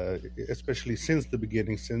developed, especially since the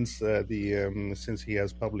beginning, since he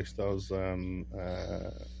has published those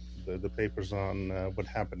the papers on what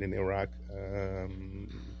happened in Iraq.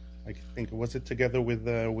 I think, was it together with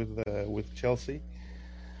Chelsea?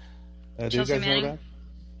 Do you guys know that?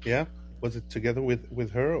 Yeah, was it together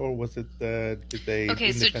with her, or was it did they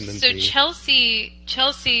independently? So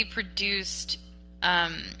Chelsea produced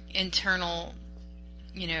internal,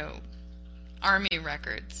 army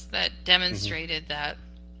records that demonstrated that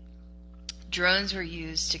drones were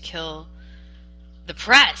used to kill the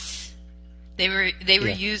press. They were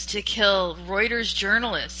used to kill Reuters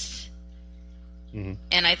journalists, and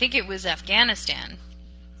I think it was Afghanistan.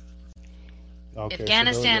 Okay,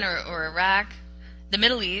 Afghanistan or Iraq, the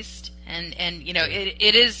Middle East, and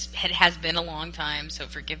it has been a long time, so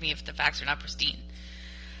forgive me if the facts are not pristine.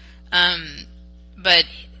 But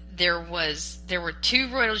there were 2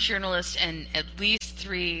 Reuters journalists and at least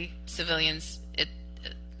 3 civilians, at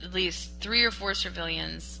least 3 or 4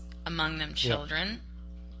 civilians, among them children,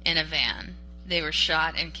 in a van. They were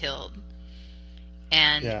shot and killed.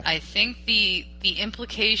 And I think the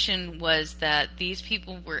implication was that these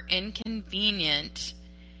people were inconvenient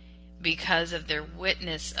because of their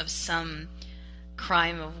witness of some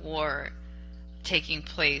crime of war taking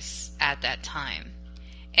place at that time.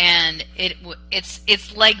 And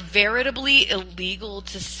it's like veritably illegal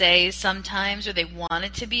to say sometimes, or they want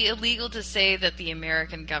it to be illegal to say, that the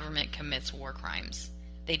American government commits war crimes.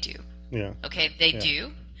 They do. Yeah. Okay, they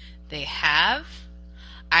do. They have.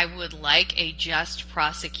 I would like a just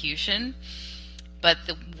prosecution, but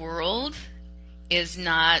the world is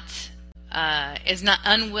not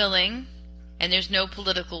unwilling, and there's no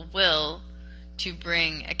political will to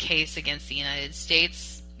bring a case against the United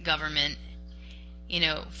States government,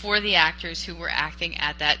 for the actors who were acting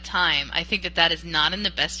at that time. I think that is not in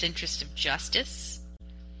the best interest of justice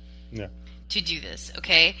to do this,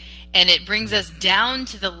 okay? And it brings us down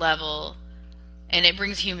to the level, and it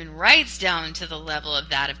brings human rights down to the level of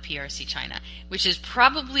that of PRC China, which is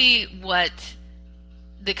probably what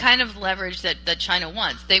the kind of leverage that China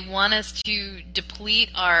wants. They want us to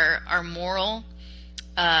deplete our moral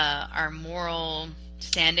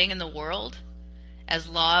standing in the world as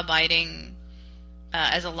a law-abiding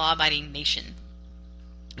nation.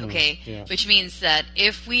 Okay, which means that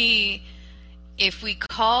if we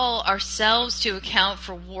call ourselves to account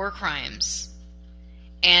for war crimes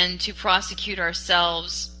and to prosecute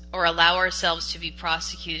ourselves, or allow ourselves to be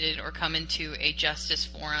prosecuted or come into a justice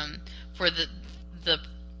forum for the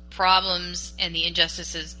problems and the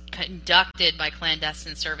injustices conducted by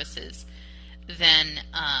clandestine services, then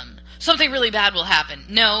something really bad will happen.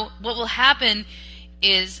 No, what will happen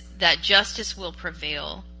is that justice will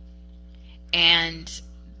prevail, and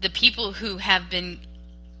the people who have been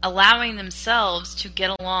allowing themselves to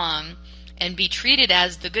get along and be treated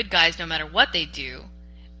as the good guys no matter what they do,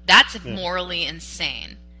 that's morally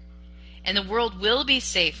insane. And the world will be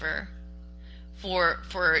safer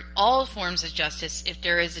for all forms of justice if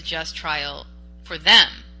there is a just trial for them.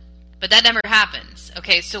 But that never happens.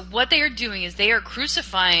 Okay, so what they are doing is they are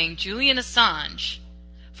crucifying Julian Assange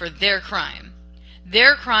for their crime.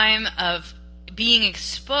 Their crime of being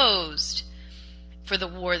exposed for the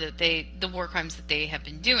war crimes that they have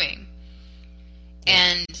been doing.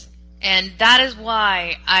 And that is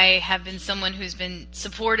why I have been someone who's been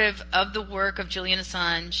supportive of the work of Julian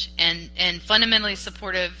Assange and fundamentally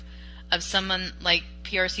supportive of someone like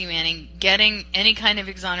PRC Manning getting any kind of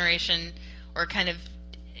exoneration or kind of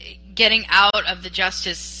getting out of the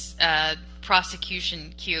justice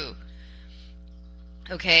prosecution queue.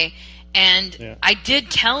 Okay? And I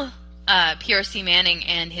did tell PRC Manning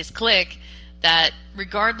and his clique that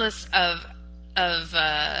regardless of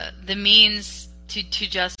the means to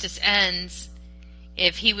justice ends,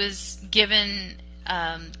 if he was given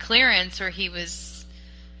clearance or his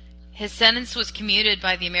sentence was commuted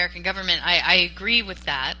by the American government, I agree with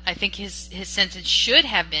that. I think his sentence should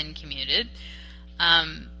have been commuted,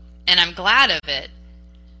 and I'm glad of it.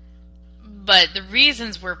 But the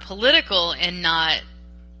reasons were political and not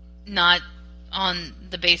on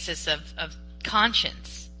the basis of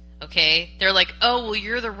conscience. Okay? They're like, oh, well,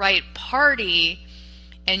 you're the right party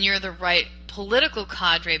and you're the right political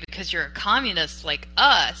cadre because you're a communist like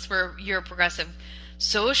us, you're a progressive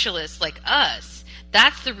socialist like us.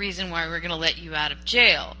 That's the reason why we're going to let you out of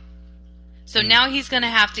jail. So now he's going to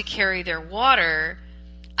have to carry their water,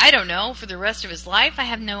 I don't know, for the rest of his life? I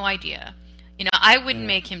have no idea. I wouldn't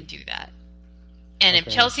make him do that. And if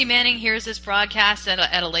Chelsea Manning hears this broadcast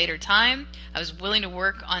at a later time, I was willing to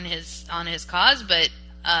work on his cause, but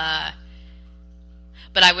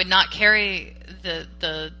but I would not carry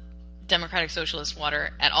the Democratic Socialist water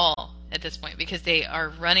at all at this point, because they are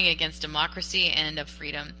running against democracy and of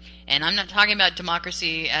freedom. And I'm not talking about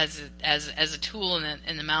democracy as a tool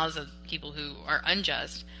in the mouths of people who are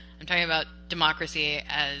unjust. I'm talking about democracy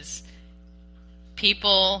as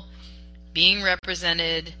people being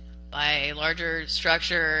represented by a larger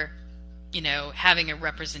structure, having a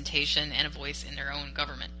representation and a voice in their own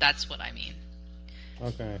government. That's what I mean.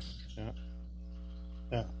 Okay.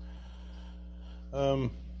 Yeah.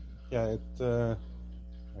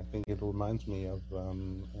 I think it reminds me of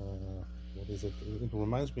what is it? It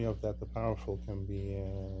reminds me of that the powerful can be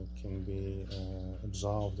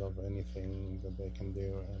absolved of anything that they can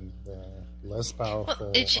do, and less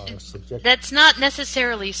powerful are subjected. That's not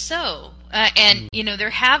necessarily so, and there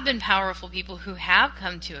have been powerful people who have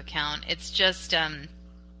come to account. It's just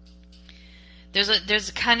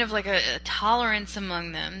there's kind of like a tolerance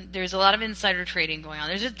among them. There's a lot of insider trading going on.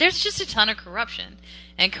 There's just a ton of corruption,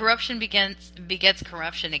 and corruption begets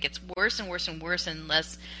corruption. It gets worse and worse and worse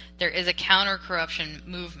unless there is a counter-corruption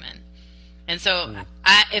movement. And so,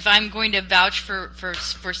 if I'm going to vouch for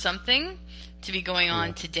something to be going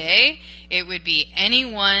on today, it would be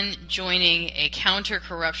anyone joining a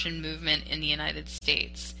counter-corruption movement in the United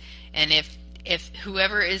States. And if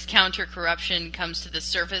whoever is counter-corruption comes to the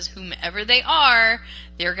surface, whomever they are,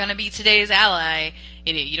 they're going to be today's ally.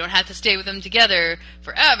 You don't have to stay with them together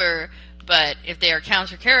forever, but if they are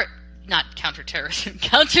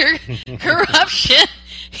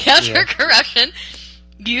counter-corruption,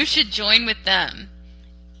 you should join with them.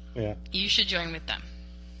 Yeah. You should join with them.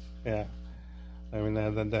 Yeah. I mean,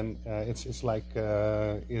 then it's like,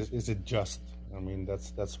 is it just? I mean,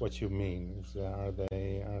 that's what you mean. Are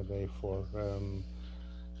they for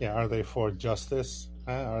are they for justice?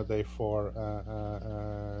 Are they for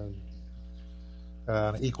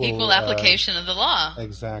equal application of the law?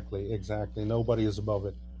 Exactly. Nobody is above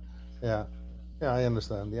it. Yeah, I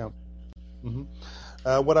understand. Yeah. Mm-hmm.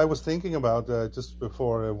 What I was thinking about just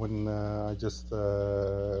before when I just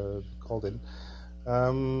called in.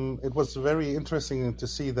 It was very interesting to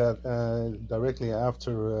see that directly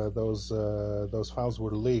after those files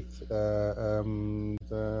were leaked. I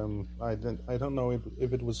don't know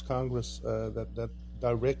if it was Congress that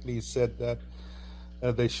directly said that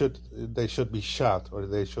they should be shot or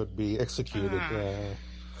they should be executed.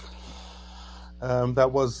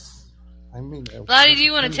 That was, I mean. Lottie, do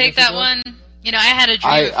you want to take that one? I had a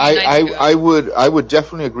dream. I would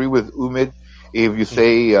definitely agree with Umid. If you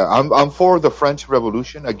say, I'm for the French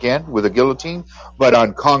Revolution, again, with a guillotine, but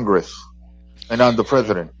on Congress and on the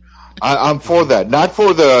president. I'm for that. Not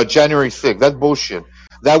for the January 6th. That's bullshit.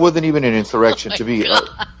 That wasn't even an insurrection to me.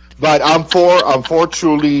 But I'm for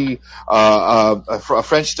truly a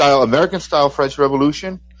French-style, American-style French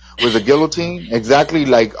Revolution with a guillotine, exactly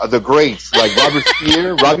like the greats, like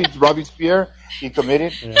Robespierre. He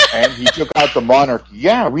committed, and he took out the monarchy.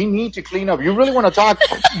 Yeah, we need to clean up. You really want to talk?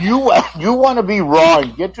 You want to be raw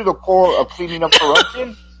and get to the core of cleaning up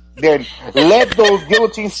corruption? Then let those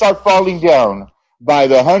guillotines start falling down by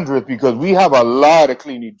the hundredth, because we have a lot of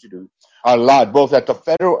cleaning to do. A lot, both at the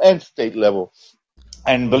federal and state level.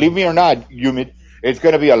 And believe me or not, Umid, it's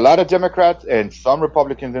going to be a lot of Democrats and some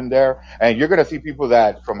Republicans in there, and you're going to see people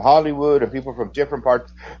that from Hollywood and people from different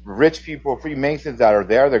parts, rich people, Freemasons that are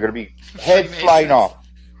there. They're going to be heads flying off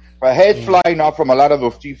from a lot of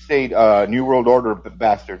those deep state New World Order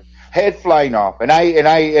bastards. Head flying off, and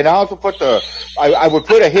I also put I would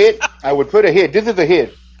put a hit. This is a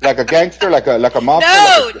hit, like a gangster, like a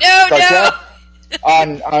mobster. No.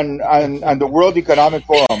 On the World Economic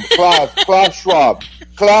Forum, Klaus Schwab,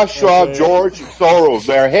 George Soros,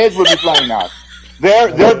 their heads will be flying out.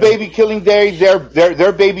 Their baby killing days,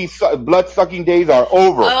 their baby blood sucking days are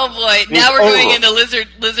over. Oh boy! Now we're going into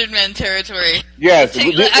lizard man territory. Yes,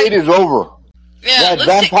 it is over. Yeah, that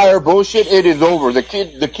vampire bullshit, it is over. The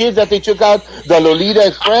kids that they took out, the Lolita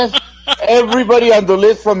Express. Everybody on the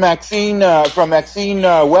list from Maxine, Ghislaine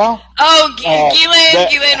Maxwell.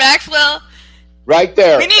 Right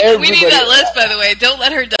there. We need that list, by the way. Don't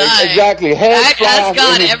let her die. Exactly. Ask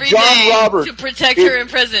God every day to protect her in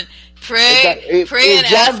prison. Pray and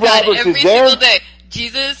ask God every single day.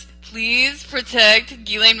 Jesus, please protect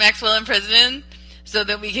Ghislaine Maxwell in prison so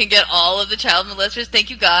that we can get all of the child molesters. Thank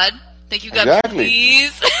you, God. Exactly.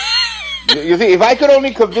 Please. You see, if I could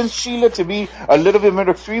only convince Sheila to be a little bit more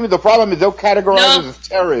extreme, the problem is they'll categorize us as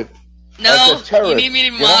terrorists. No, you need me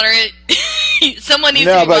to be moderate. Someone needs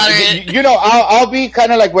to be moderate. I'll be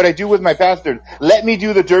kind of like what I do with my pastors. Let me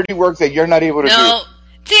do the dirty work that you're not able to do.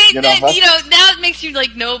 See, now it makes you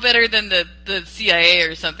like know better than the CIA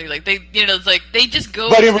or something. Like it's like they just go.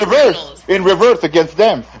 But in reverse against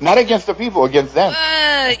them, not against the people, against them.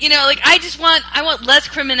 Like I want less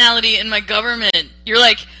criminality in my government. You're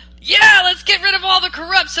like, yeah, let's get rid of all the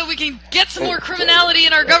corrupt so we can get some more criminality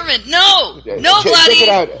in our government. No,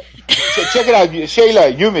 bloody. Check it out,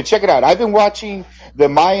 Shayla, Yumi, check it out. I've been watching the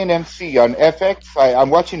Mayan MC on FX. I'm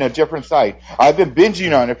watching a different site. I've been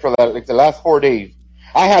binging on it for the last 4 days.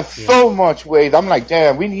 I have so much ways. I'm like,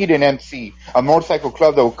 damn, we need an MC, a motorcycle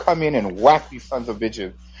club that will come in and whack these sons of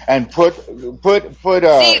bitches and put. See,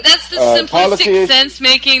 that's the simplistic sense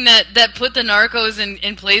making that put the narcos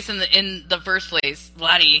in place in the first place,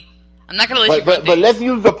 Vladdy. I'm not going to let you. But let's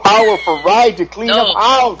use the power for Ride to clean them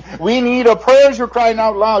out. We need a purge. You're crying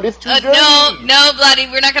out loud. It's too dirty. No, Bloody.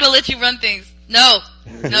 We're not going to let you run things. No.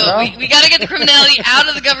 We got to get the criminality out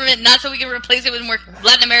of the government, not so we can replace it with more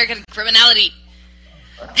Latin American criminality.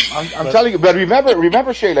 I'm telling you. But remember,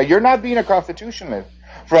 Shayla, you're not being a constitutionalist.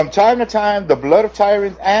 From time to time, the blood of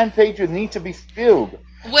tyrants and patriots need to be spilled.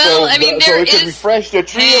 Well, so it can refresh the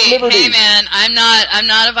tree of liberty. Hey, man, I'm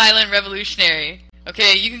not a violent revolutionary.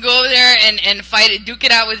 Okay, you can go over there and fight it, duke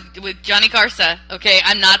it out with Johnny Carsa. Okay,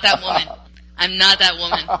 I'm not that woman.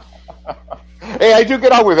 Hey, I duke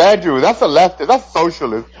it out with Andrew. That's a leftist. That's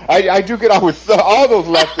socialist. I duke it out with all those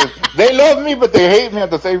leftists. They love me, but they hate me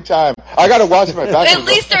at the same time. I gotta watch my back. At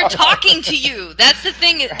least they're talking to you. That's the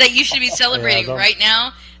thing that you should be celebrating right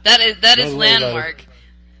now. That is landmark.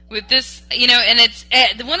 With this, and it's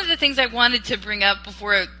one of the things I wanted to bring up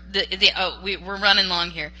before we're running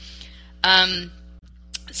long here.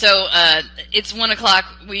 So it's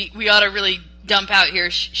 1:00. We ought to really dump out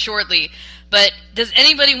here shortly. But does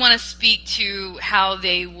anybody want to speak to how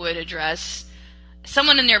they would address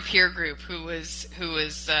someone in their peer group who was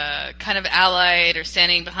kind of allied or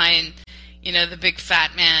standing behind, the big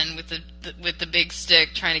fat man with the big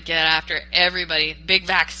stick trying to get after everybody, big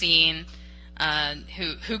vaccine,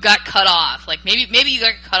 who got cut off? Like maybe you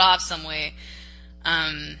got cut off some way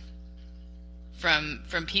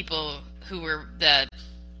from people who were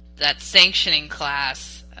that sanctioning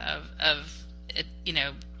class of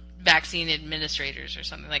vaccine administrators or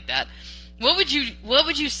something like that. What would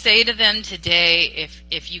you say to them today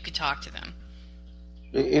if you could talk to them?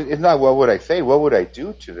 It's not what would I say, what would I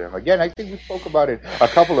do to them? Again, I think we spoke about it a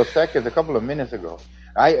couple of minutes ago.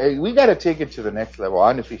 We got to take it to the next level,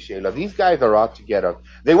 honestly, Shayla. These guys are out to get us.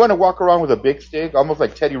 They want to walk around with a big stick, almost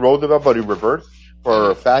like Teddy Roosevelt, but in reverse,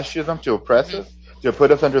 for fascism to oppress us, to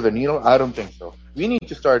put us under the needle. I don't think so. We need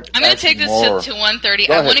to start. I'm going to take this to 1:30.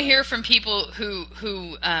 I want to hear from people who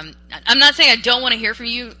I'm not saying I don't want to hear from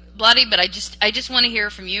you, Bloody, but I just want to hear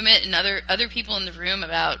from you, Mitt, and other people in the room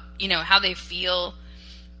about how they feel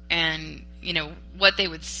and what they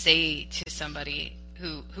would say to somebody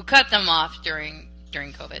who cut them off during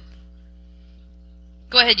COVID.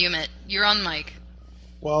 Go ahead, Mitt. You're on mic.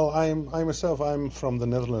 Well, I'm from the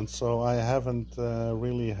Netherlands, so I haven't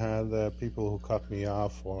really had people who cut me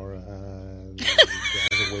off or the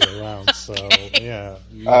other way around. So yeah,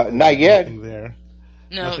 not yet. There.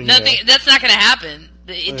 No, nothing. That's not going to happen.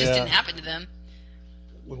 It just didn't happen to them.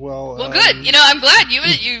 Well, good. I'm glad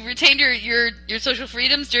you retained your social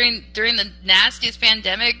freedoms during the nastiest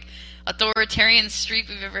pandemic, authoritarian streak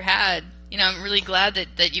we've ever had. I'm really glad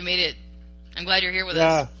that you made it. I'm glad you're here with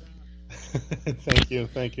us. Thank you.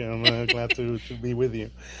 I'm glad to be with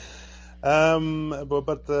you. But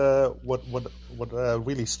what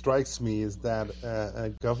really strikes me is that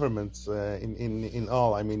governments in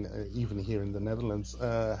all, I mean, even here in the Netherlands,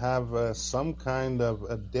 have some kind of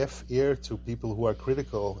a deaf ear to people who are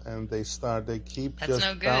critical, and they keep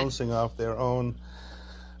just bouncing off their own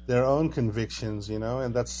convictions,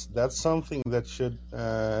 and that's something that should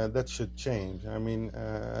change. I mean,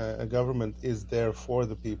 a government is there for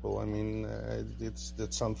the people. I mean, that's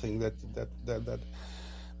something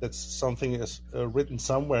that's something is written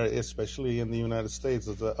somewhere, especially in the United States,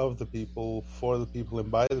 of the people, for the people, and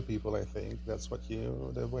by the people. I think that's what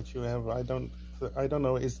you have. I don't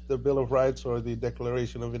know. Is the Bill of Rights or the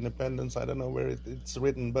Declaration of Independence? I don't know where it's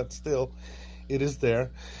written, but still, it is there.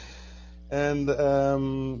 And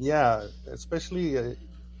especially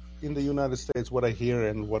in the United States, what I hear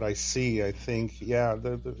and what I see, I think,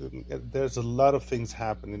 there's a lot of things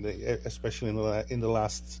happening, especially in the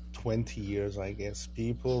last 20 years, I guess.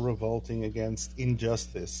 People revolting against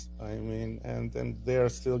injustice. I mean, and they are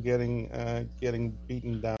still getting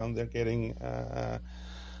beaten down. They're getting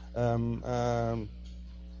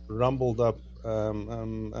rumbled up,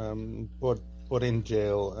 put in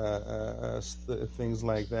jail, things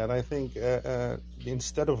like that. I think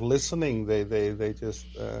instead of listening, they just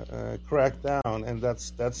crack down, and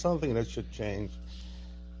that's something that should change.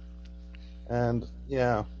 And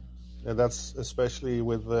that's especially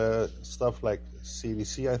with stuff like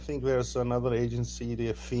CDC. I think there's another agency,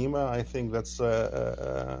 the FEMA. I think that's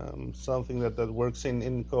something that works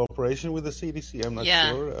in cooperation with the CDC. I'm not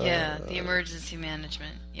sure. The emergency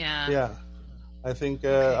management. Yeah. I think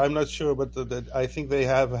I'm not sure, but I think they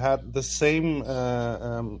have had the same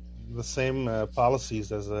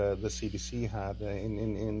policies as the CDC had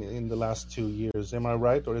in the last 2 years. Am I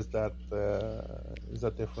right, or is that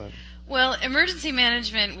different? Well, emergency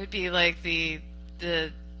management would be like the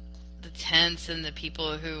tents and the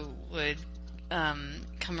people who would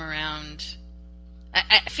come around.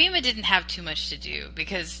 FEMA didn't have too much to do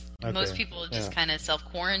because most people just kind of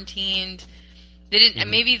self-quarantined. They didn't.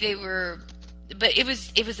 Maybe they were, but it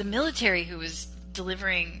was the military who was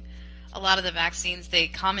delivering a lot of the vaccines. They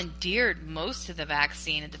commandeered most of the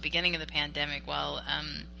vaccine at the beginning of the pandemic. While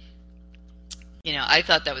I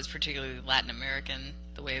thought that was particularly Latin American,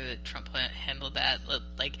 the way that Trump handled that.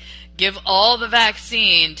 Like, give all the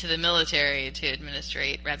vaccine to the military to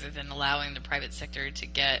administrate rather than allowing the private sector to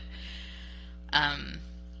get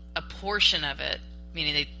a portion of it.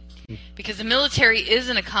 Meaning because the military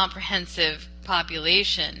isn't a comprehensive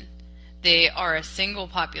population. They are a single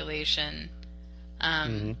population.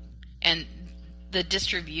 And the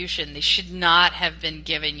distribution, they should not have been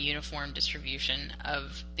given uniform distribution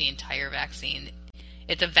of the entire vaccine.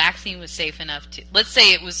 If the vaccine was safe enough to, let's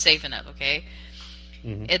say it was safe enough, okay?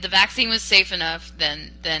 If the vaccine was safe enough,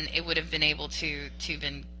 then it would have been able to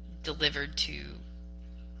been delivered to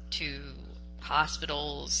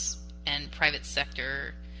hospitals and private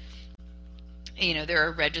sector. There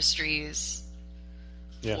are registries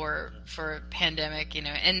for pandemic,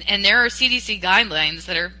 and there are CDC guidelines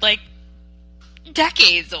that are like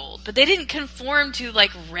decades old, but they didn't conform to like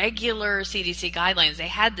regular CDC guidelines. They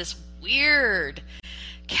had this weird,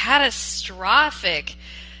 catastrophic,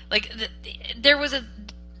 there was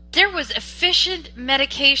efficient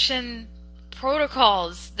medication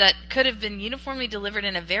protocols that could have been uniformly delivered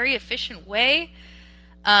in a very efficient way,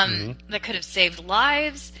 that could have saved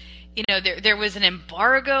lives. There was an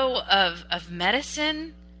embargo of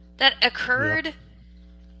medicine that occurred.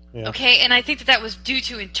 Okay, and I think that was due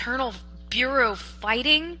to internal bureau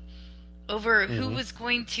fighting over who was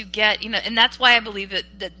going to get, and that's why I believe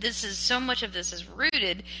that this is, so much of this is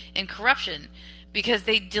rooted in corruption, because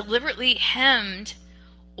they deliberately hemmed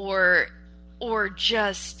or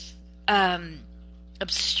just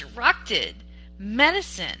obstructed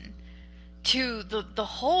medicine to the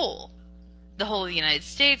whole of the United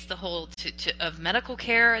States, the whole of medical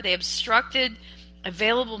care. They obstructed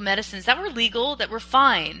available medicines that were legal, that were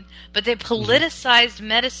fine, but they politicized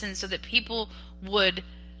medicine so that people would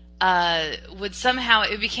somehow,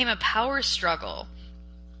 it became a power struggle.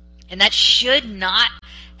 And that should not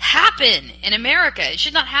happen in America. It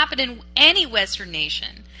should not happen in any Western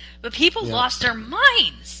nation. But people lost their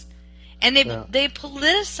minds. And they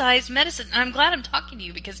politicized medicine. And I'm glad I'm talking to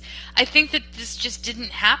you, because I think that this just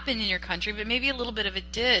didn't happen in your country, but maybe a little bit of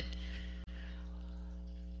it did.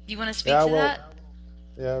 Do you want to speak to that?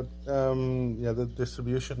 The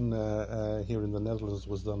distribution here in the Netherlands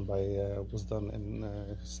was done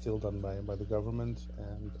still done by the government,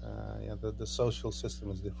 and the social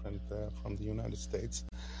system is different from the United States.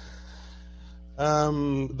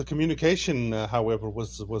 The communication, however,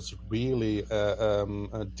 was really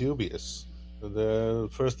dubious. The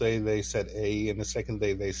first day they said A, and the second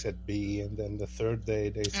day they said B, and then the third day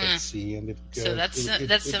they said C, and that's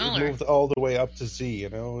similar. It moved all the way up to Z,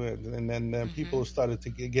 and then people started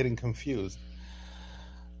to getting confused.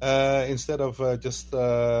 Instead of just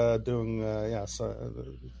doing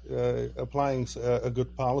applying a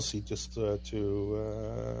good policy just to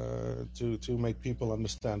make people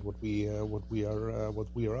understand what we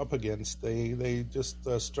are up against, they just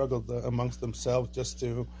struggled amongst themselves just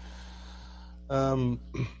to I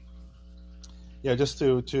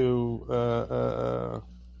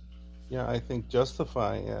think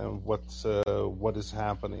justify what is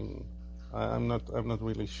happening. I'm not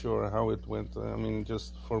really sure how it went. I mean,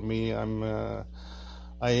 just for me, I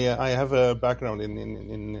have a background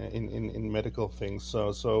in medical things,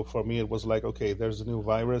 so for me it was like, okay, there's a new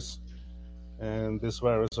virus, and this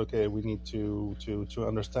virus, okay, we need to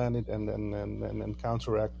understand it and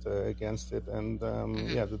counteract against it, and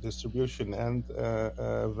the distribution and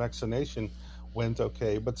vaccination went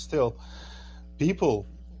okay, but still, people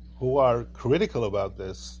who are critical about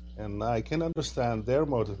this, and I can understand their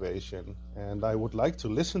motivation, and I would like to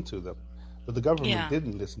listen to them, but the government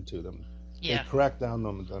didn't listen to them. They crack down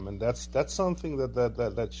on them, and that's something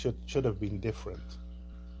that should have been different.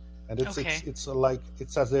 And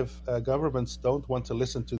it's as if governments don't want to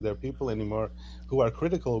listen to their people anymore, who are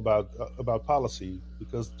critical about policy,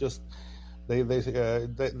 because just they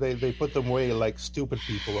put them away like stupid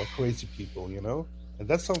people or crazy people, And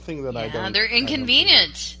that's something that I don't. They're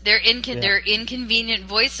inconvenient. They're inconvenient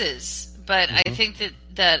voices. But I think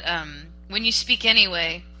that when you speak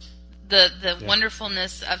anyway, the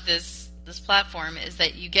wonderfulness of this platform is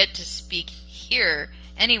that you get to speak here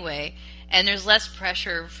anyway, and there's less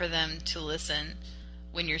pressure for them to listen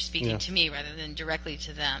when you're speaking to me rather than directly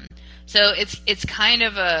to them. So it's kind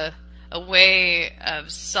of a way of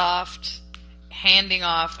soft handing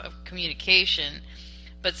off of communication.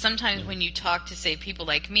 But sometimes when you talk to, say, people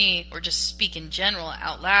like me, or just speak in general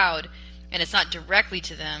out loud, and it's not directly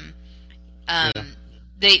to them,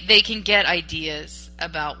 they can get ideas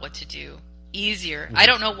about what to do easier. I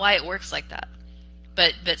don't know why it works like that,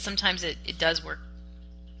 but sometimes it does work.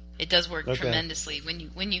 It does work tremendously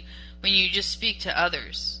when you just speak to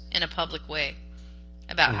others in a public way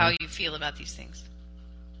about how you feel about these things.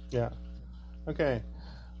 Yeah. Okay.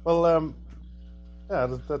 Well,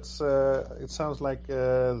 that's. It sounds like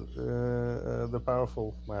the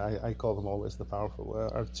powerful. I call them always the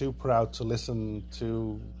powerful. Are too proud to listen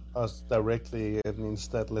to us directly, and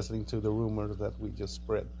instead listening to the rumor that we just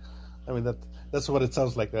spread. I mean that's what it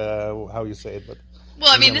sounds like. How you say it, but. Well,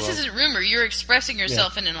 I mean, this isn't rumor. You're expressing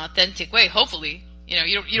yourself in an authentic way. Hopefully,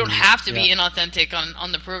 you don't have to be inauthentic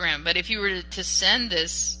on the program. But if you were to send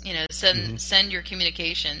this, send your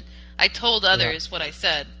communication. I told others what I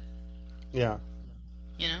said. Yeah.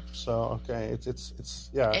 So okay, it's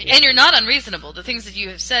And you're not unreasonable. The things that you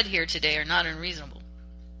have said here today are not unreasonable.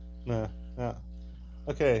 Yeah.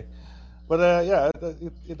 Okay. But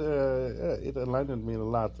it enlightened me a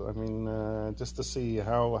lot. I mean, just to see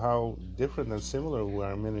how different and similar we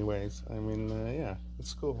are in many ways. I mean,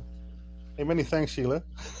 it's cool. Hey, many thanks, Sheila.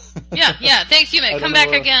 yeah. Thanks, you, mate. Come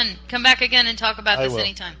back again. Come back again and talk about this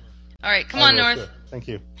anytime. All right, come on, North. Sure. Thank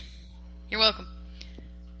you. You're welcome.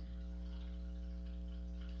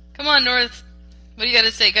 Come on, North. What do you got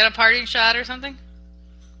to say? Got a parting shot or something?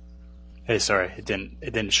 Hey, sorry, it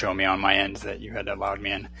didn't show me on my end that you had allowed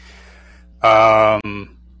me in.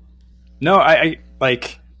 No, I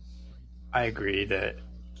agree that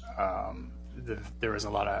there was a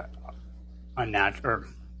lot of unnatural or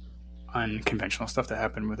unconventional stuff that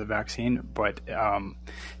happened with the vaccine, but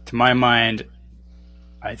to my mind,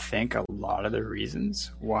 I think a lot of the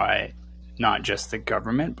reasons why not just the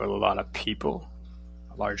government, but a lot of people,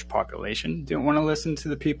 a large population, didn't want to listen to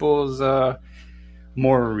the people's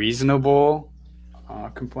more reasonable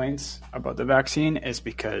complaints about the vaccine is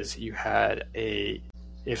because you had a,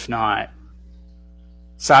 if not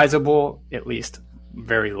sizable, at least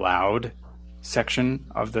very loud section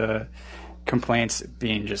of the complaints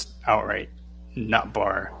being just outright nut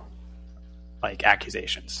bar like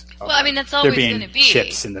accusations. Well, I mean, that's always going to be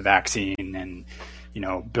chips in the vaccine, and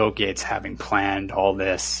Bill Gates having planned all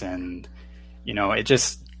this, and it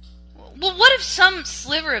just. Well, what if some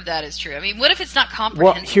sliver of that is true? I mean, what if it's not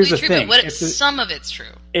comprehensively here's the true, thing. But what if some of it's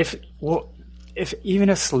true? If even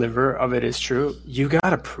a sliver of it is true, you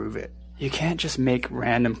gotta prove it. You can't just make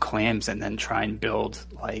random claims and then try and build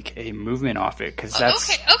like a movement off it, because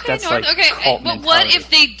that's cult mentality. But what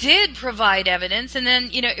if they did provide evidence and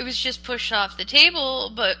then it was just pushed off the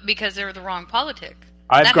table, but because they were the wrong politic?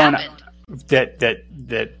 I've gone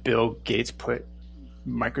that Bill Gates put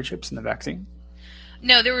microchips in the vaccine.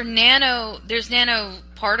 No, there's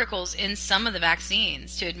nanoparticles in some of the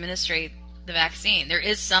vaccines to administrate the vaccine. There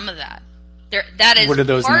is some of that. That is what are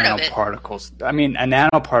those part nanoparticles? I mean, a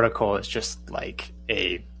nanoparticle is just like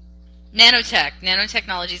a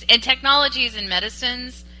nanotechnologies, and technologies in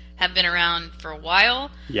medicines have been around for a while.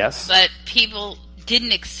 Yes, but people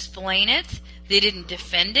didn't explain it. They didn't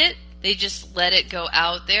defend it. They just let it go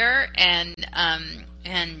out there and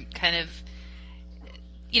kind of.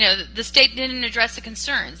 The state didn't address the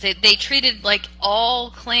concerns. They treated like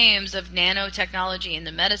all claims of nanotechnology in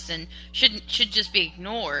the medicine should just be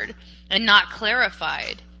ignored and not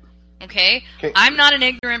clarified. Okay? I'm not an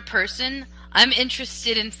ignorant person. I'm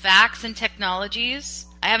interested in facts and technologies.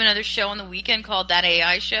 I have another show on the weekend called That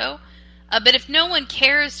AI Show. But if no one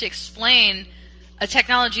cares to explain a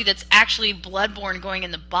technology that's actually bloodborne going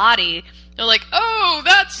in the body, they're like, oh,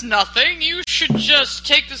 that's nothing. You should just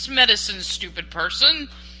take this medicine, stupid person.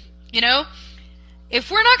 If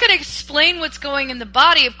we're not going to explain what's going in the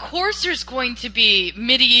body, of course there's going to be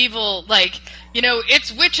medieval,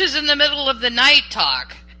 it's witches in the middle of the night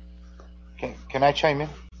talk. Can I chime in?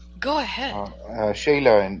 Go ahead.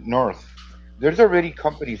 Shayla and North. there's already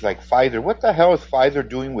companies like Pfizer. What the hell is Pfizer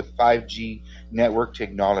doing with 5G network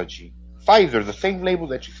technology? Pfizer, the same label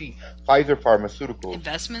that you see, Pfizer Pharmaceuticals.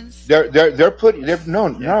 Investments? They're putting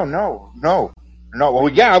no. Well,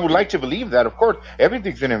 yeah, I would like to believe that. Of course,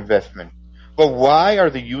 everything's an investment. But why are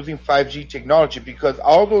they using 5G technology? Because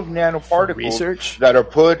all those nanoparticles research that are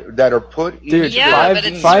put into but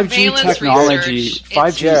it's 5G technology, research.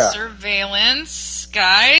 5G it's surveillance,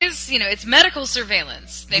 guys. It's medical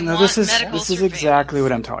surveillance. They want this medical is surveillance. exactly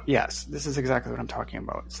what I'm talking. Yes, this is exactly what I'm talking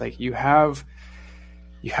about. It's like you have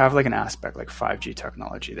like an aspect like 5G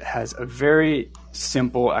technology that has a very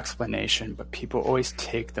simple explanation, but people always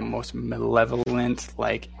take the most malevolent,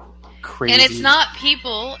 like crazy. And it's not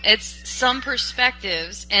people; it's some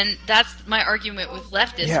perspectives, and that's my argument with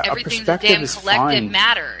leftists. Yeah, everything's a damn collective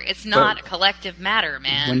matter. It's not a collective matter,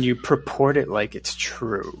 man. When you purport it like it's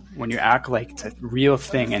true, when you act like it's a real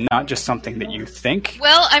thing and not just something that you think.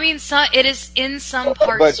 Well, I mean, it is in some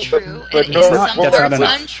parts true, but and in some parts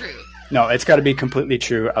untrue. No, it's got to be completely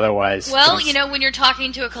true, otherwise... Well, when you're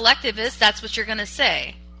talking to a collectivist, that's what you're going to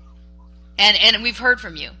say. And we've heard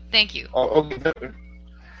from you. Thank you. Oh, okay.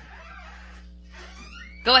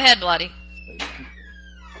 Go ahead, Bloody.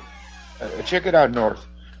 Check it out, North.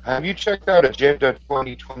 Have you checked out Agenda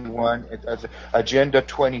 2021, Agenda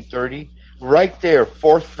 2030? Right there,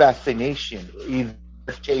 forced vaccination is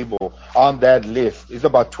the table on that list. It's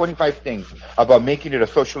about 25 things about making it a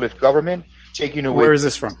socialist government. Taking away. Where is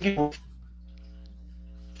this from? Where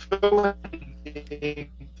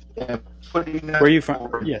are you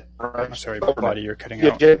from? Yeah. I'm sorry, Bloody, you're cutting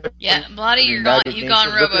out. Yeah, Bloody, you've gone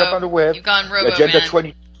robo. Look it up on the web. You've gone robo, Agenda man.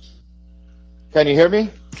 20. Can you hear me?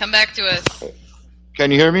 Come back to us.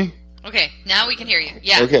 Can you hear me? Okay, now we can hear you.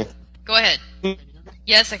 Yeah. Okay. Go ahead.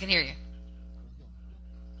 Yes, I can hear you.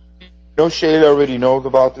 Shayla already knows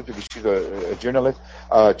about this because she's a journalist.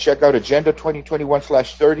 Check out Agenda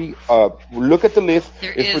 2021/30. Look at the list.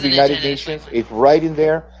 It's for the United Nations. It's right in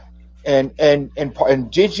there, and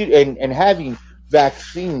having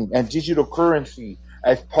vaccine and digital currency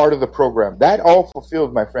as part of the program. That all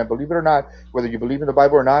fulfills, my friend. Believe it or not, whether you believe in the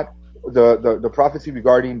Bible or not, the prophecy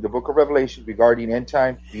regarding the Book of Revelation, regarding end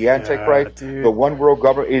time, the Antichrist, the one world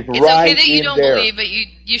government is right in there. It's okay that you don't believe, but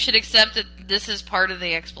you should accept that this is part of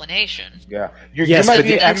the explanation. Yeah. Yes, but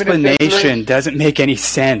the explanation doesn't make any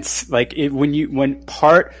sense. Like when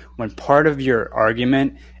part of your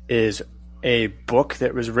argument is a book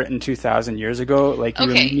that was written 2,000 years ago, like you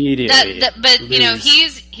immediately. But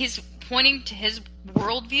he's pointing to his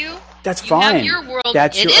worldview. That's fine. You have your world.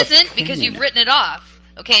 That's it your isn't opinion. because you've written it off.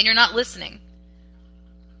 Okay, and you're not listening.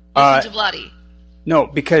 Listen to Bloody. No,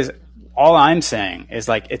 because all I'm saying is,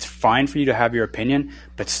 like, it's fine for you to have your opinion,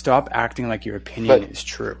 but stop acting like your opinion is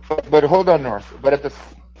true. But hold on, North. But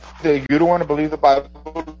you don't want to believe the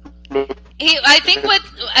Bible. I think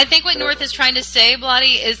what North is trying to say,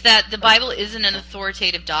 Bloody, is that the Bible isn't an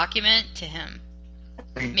authoritative document to him.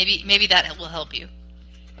 Maybe that will help you.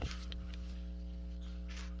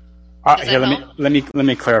 Here, let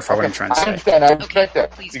me clarify what I'm trying to say. I understand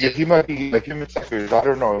that because he might be like human sectors. I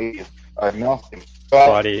don't know. He's agnostic.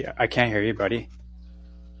 Buddy, I can't hear you, buddy.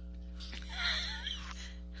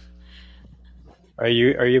 Are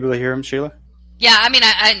you able to hear him, Sheila? Yeah, I mean,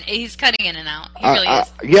 he's cutting in and out. He really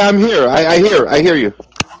is. Yeah, I'm here. I hear you.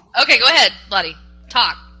 Okay, go ahead, Bloody.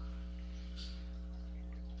 Talk.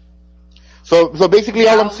 So basically,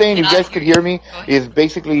 all I'm saying, if you guys could hear me, is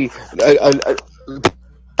basically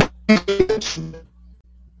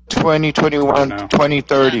 2021,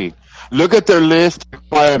 2030. Look at their list of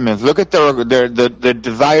requirements. Look at the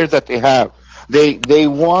desires that they have. They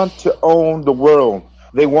want to own the world.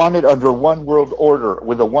 They want it under one world order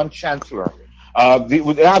with a one chancellor.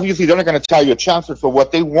 Obviously, they're not going to tell you a chancellor. So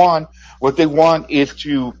what they want is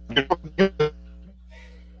to.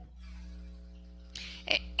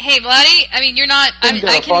 Hey, Bloody. I mean, you're not. I can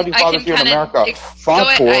kind of.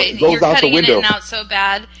 You're cutting in and out so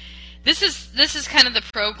bad. This is kind of the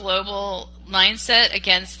pro-global mindset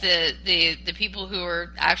against the people who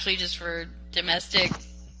are actually just for domestic,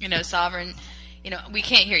 sovereign. We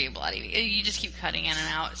can't hear you, Bloody. You just keep cutting in and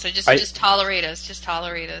out. So just tolerate us. Just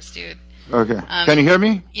tolerate us, dude. Okay. Can you hear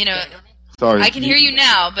me? Sorry. I can hear you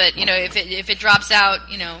now, but if it drops out,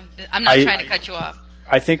 I'm not trying to cut you off.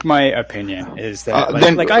 I think my opinion is that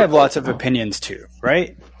I have lots of opinions too,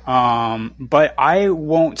 right? But I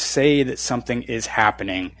won't say that something is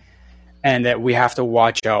happening and that we have to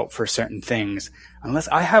watch out for certain things unless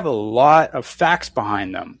I have a lot of facts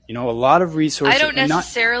behind them. A lot of resources. I don't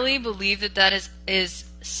necessarily believe that is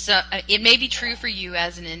So it may be true for you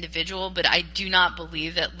as an individual, but I do not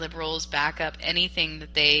believe that liberals back up anything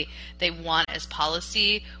that they want as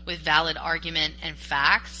policy with valid argument and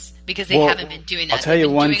facts, because they haven't been doing that. I'll tell you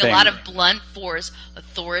one thing. Doing a lot of blunt force,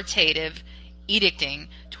 authoritative edicting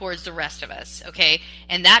towards the rest of us, okay?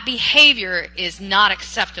 And that behavior is not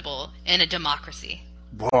acceptable in a democracy.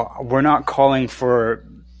 Well, we're not calling for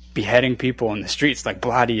beheading people in the streets like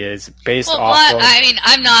Bloody is based off of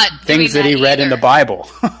I'm not things that he read in the Bible.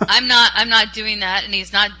 I'm not doing that, and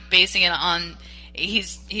he's not basing it on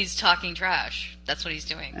he's talking trash. That's what he's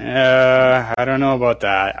doing. I don't know about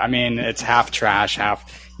that. I mean, it's half trash,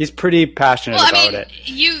 half. He's pretty passionate about it.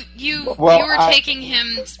 You were taking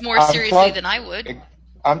him more seriously than I would.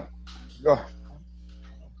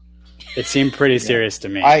 It seemed pretty serious to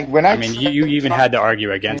me. You even had to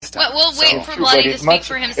argue against him. We'll wait for Bloody to speak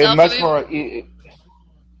for himself.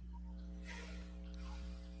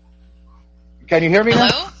 Can you hear me now?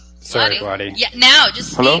 Hello? Sorry, Bloody. Yeah, now,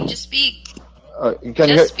 just speak. Hello? Just speak.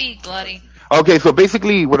 Speak, Bloody. Okay, so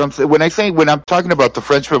basically when I'm talking about the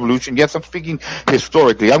French Revolution, yes, I'm speaking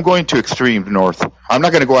historically. I'm going to extreme north. I'm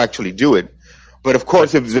not going to go actually do it. But of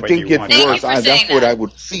course, if the thing gets worse, that's what I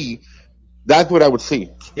would see. That's what I would see.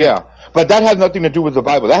 Yeah. But that has nothing to do with the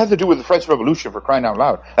Bible. That has to do with the French Revolution, for crying out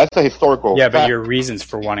loud. That's a historical fact. But your reasons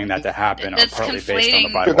for wanting that to happen are partly based on the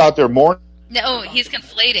Bible. Out there No, he's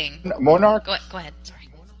conflating. Monarch? Go ahead. Sorry.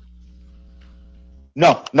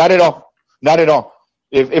 No, not at all. Not at all.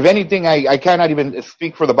 If anything, I cannot even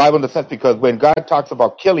speak for the Bible in the sense, because when God talks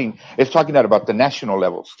about killing, it's talking about the national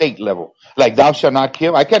level, state level. Like, thou shalt not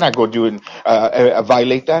kill. I cannot go do and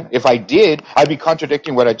violate that. If I did, I'd be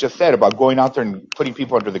contradicting what I just said about going out there and putting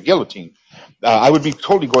people under the guillotine. I would be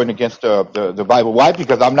totally going against the Bible. Why?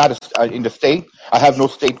 Because I'm not in the state. I have no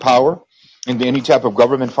state power in any type of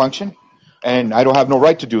government function. And I don't have no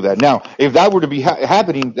right to do that. Now, if that were to be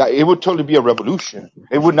happening, it would totally be a revolution.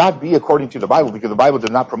 It would not be according to the Bible, because the Bible does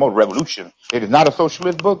not promote revolution. It is not a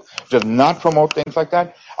socialist book, does not promote things like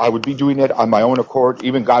that. I would be doing it on my own accord.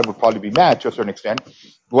 Even God would probably be mad to a certain extent.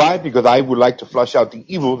 Why? Because I would like to flush out the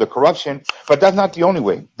evil, the corruption, but that's not the only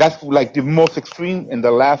way. That's like the most extreme and the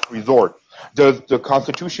last resort. Does the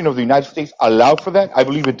Constitution of the United States allow for that? I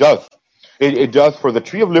believe it does. It does, for the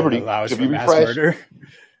tree of liberty to be refreshed.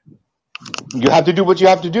 You have to do what you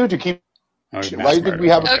have to do to keep. Why do you think we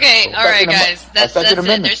have? Okay, all right, guys. That's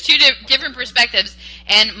it. There's two different perspectives,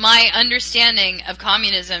 and my understanding of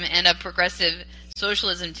communism and of progressive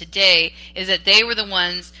socialism today is that they were the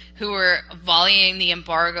ones who were volleying the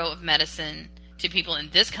embargo of medicine to people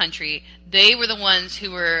in this country. They were the ones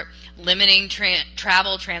who were limiting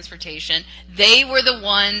travel, transportation. They were the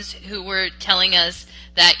ones who were telling us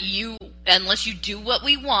that unless you do what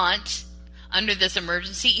we want under this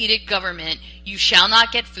emergency edict government, you shall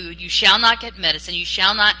not get food, you shall not get medicine, you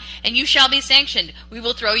shall be sanctioned. We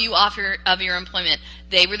will throw you off of your employment.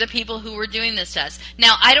 They were the people who were doing this to us.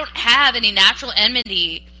 Now, I don't have any natural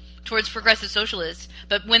enmity towards progressive socialists,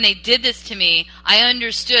 but when they did this to me, I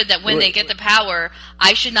understood that when they get the power,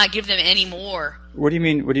 I should not give them any more. What do you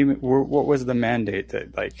mean? What was the mandate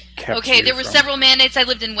that kept? Okay, there were several mandates. I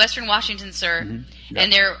lived in Western Washington, sir,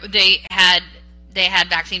 and they had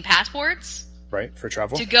vaccine passports. Right, for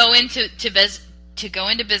travel, to go into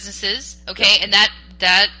businesses, okay, and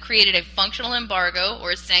that created a functional embargo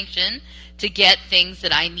or a sanction to get things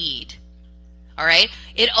that I need. All right.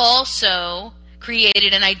 It also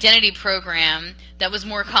created an identity program that was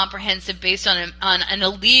more comprehensive, based on an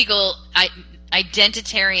illegal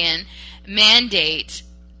identitarian mandate,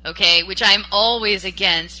 okay, which I'm always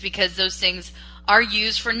against, because those things are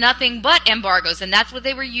used for nothing but embargoes, and that's what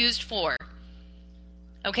they were used for.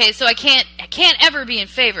 Okay, so I can't ever be in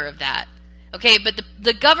favor of that. Okay, but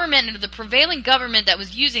the government, the prevailing government that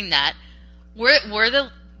was using that, were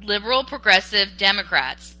the liberal, progressive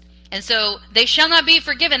Democrats. And so they shall not be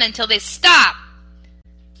forgiven until they stop.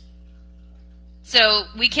 So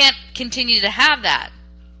we can't continue to have that.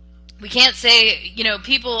 We can't say,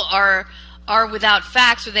 people are without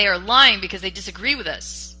facts, or they are lying because they disagree with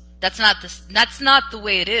us. That's not the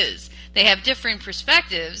way it is. They have different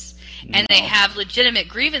perspectives. And they have legitimate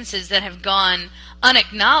grievances that have gone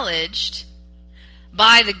unacknowledged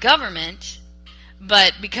by the government,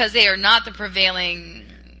 but because they are not the prevailing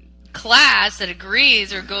class that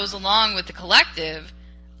agrees or goes along with the collective,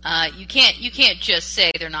 you can't just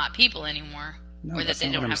say they're not people anymore, or that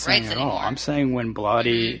they don't have rights anymore. I'm saying when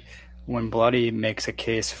Bloody makes a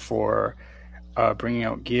case for bringing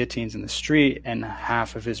out guillotines in the street, and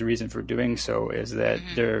half of his reason for doing so is that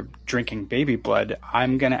they're drinking baby blood,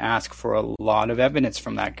 I'm going to ask for a lot of evidence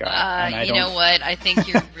from that guy. You know what? I think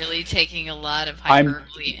you're really taking a lot of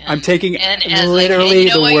hyperbole. I'm taking literally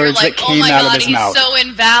the words that came out of his mouth. He's so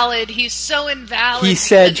invalid. He's so invalid. He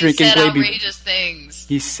said drinking baby. Outrageous things.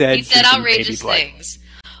 He said outrageous things.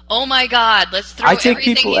 Oh my God! Let's throw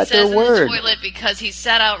everything he says in the toilet because he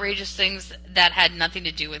said outrageous things that had nothing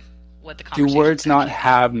to do with what the conversation. Do words not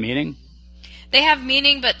have meaning? They have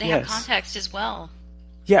meaning, but they have context as well.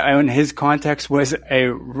 Yeah, and his context was a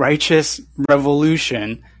righteous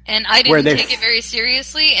revolution. And I didn't take it very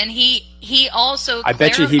seriously, and he also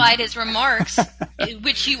clarified his remarks,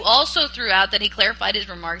 which you also threw out, that he clarified his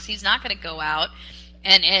remarks. He's not going to go out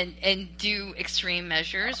and do extreme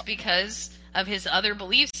measures because of his other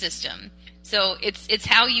belief system. So it's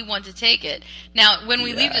how you want to take it. Now, when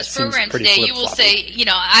we leave this program today, you will say,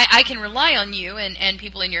 I can rely on you and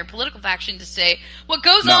people in your political faction to say, what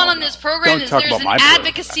goes on this program is there's an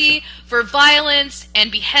advocacy for violence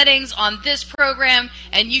and beheadings on this program,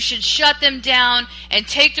 and you should shut them down and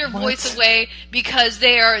take their voice away because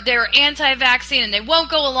they're anti-vaccine and they won't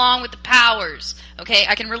go along with the powers. Okay,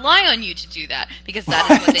 I can rely on you to do that because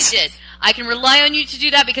that is what they did. I can rely on you to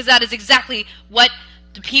do that because that is exactly what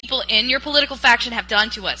the people in your political faction have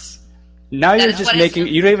done to us. Now you're just making...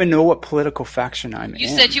 You don't even know what political faction I'm in. You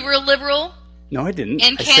said you were a liberal? No, I didn't.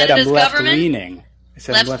 In I Canada's said I'm left-leaning. I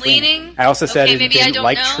said left-leaning? I also said I didn't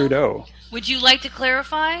like Trudeau. Would you like to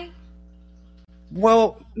clarify?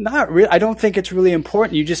 Well, not really. I don't think it's really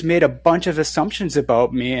important. You just made a bunch of assumptions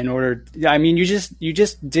about me in order... I mean, you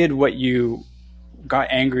just did what you got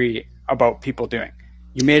angry about people doing.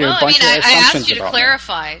 You made a bunch of assumptions. I asked you to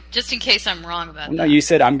clarify, just in case I'm wrong about that. No, you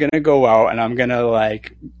said I'm going to go out and I'm going to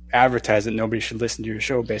advertise that nobody should listen to your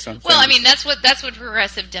show based on. Well, I mean that's what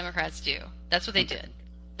progressive Democrats do. That's what they did.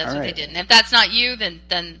 That's what they did. And if that's not you, then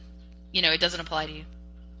it doesn't apply to you.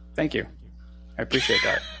 Thank you. I appreciate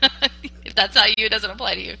that. If that's not you, it doesn't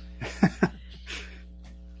apply to you.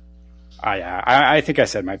 I think I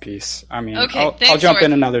said my piece. I mean, okay, I'll jump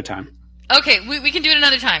in another time. Okay, we can do it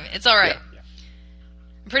another time. It's all right. Yeah.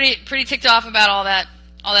 Pretty ticked off about all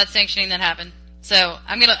that sanctioning that happened. So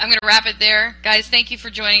I'm gonna wrap it there, guys. Thank you for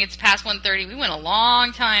joining. It's past 1:30. We went a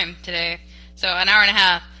long time today, so an hour and a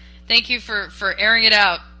half. Thank you for airing it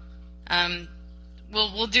out.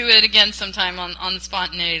 We'll do it again sometime on the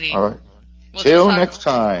spontaneity. All right. Till next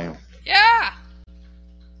time. Yeah.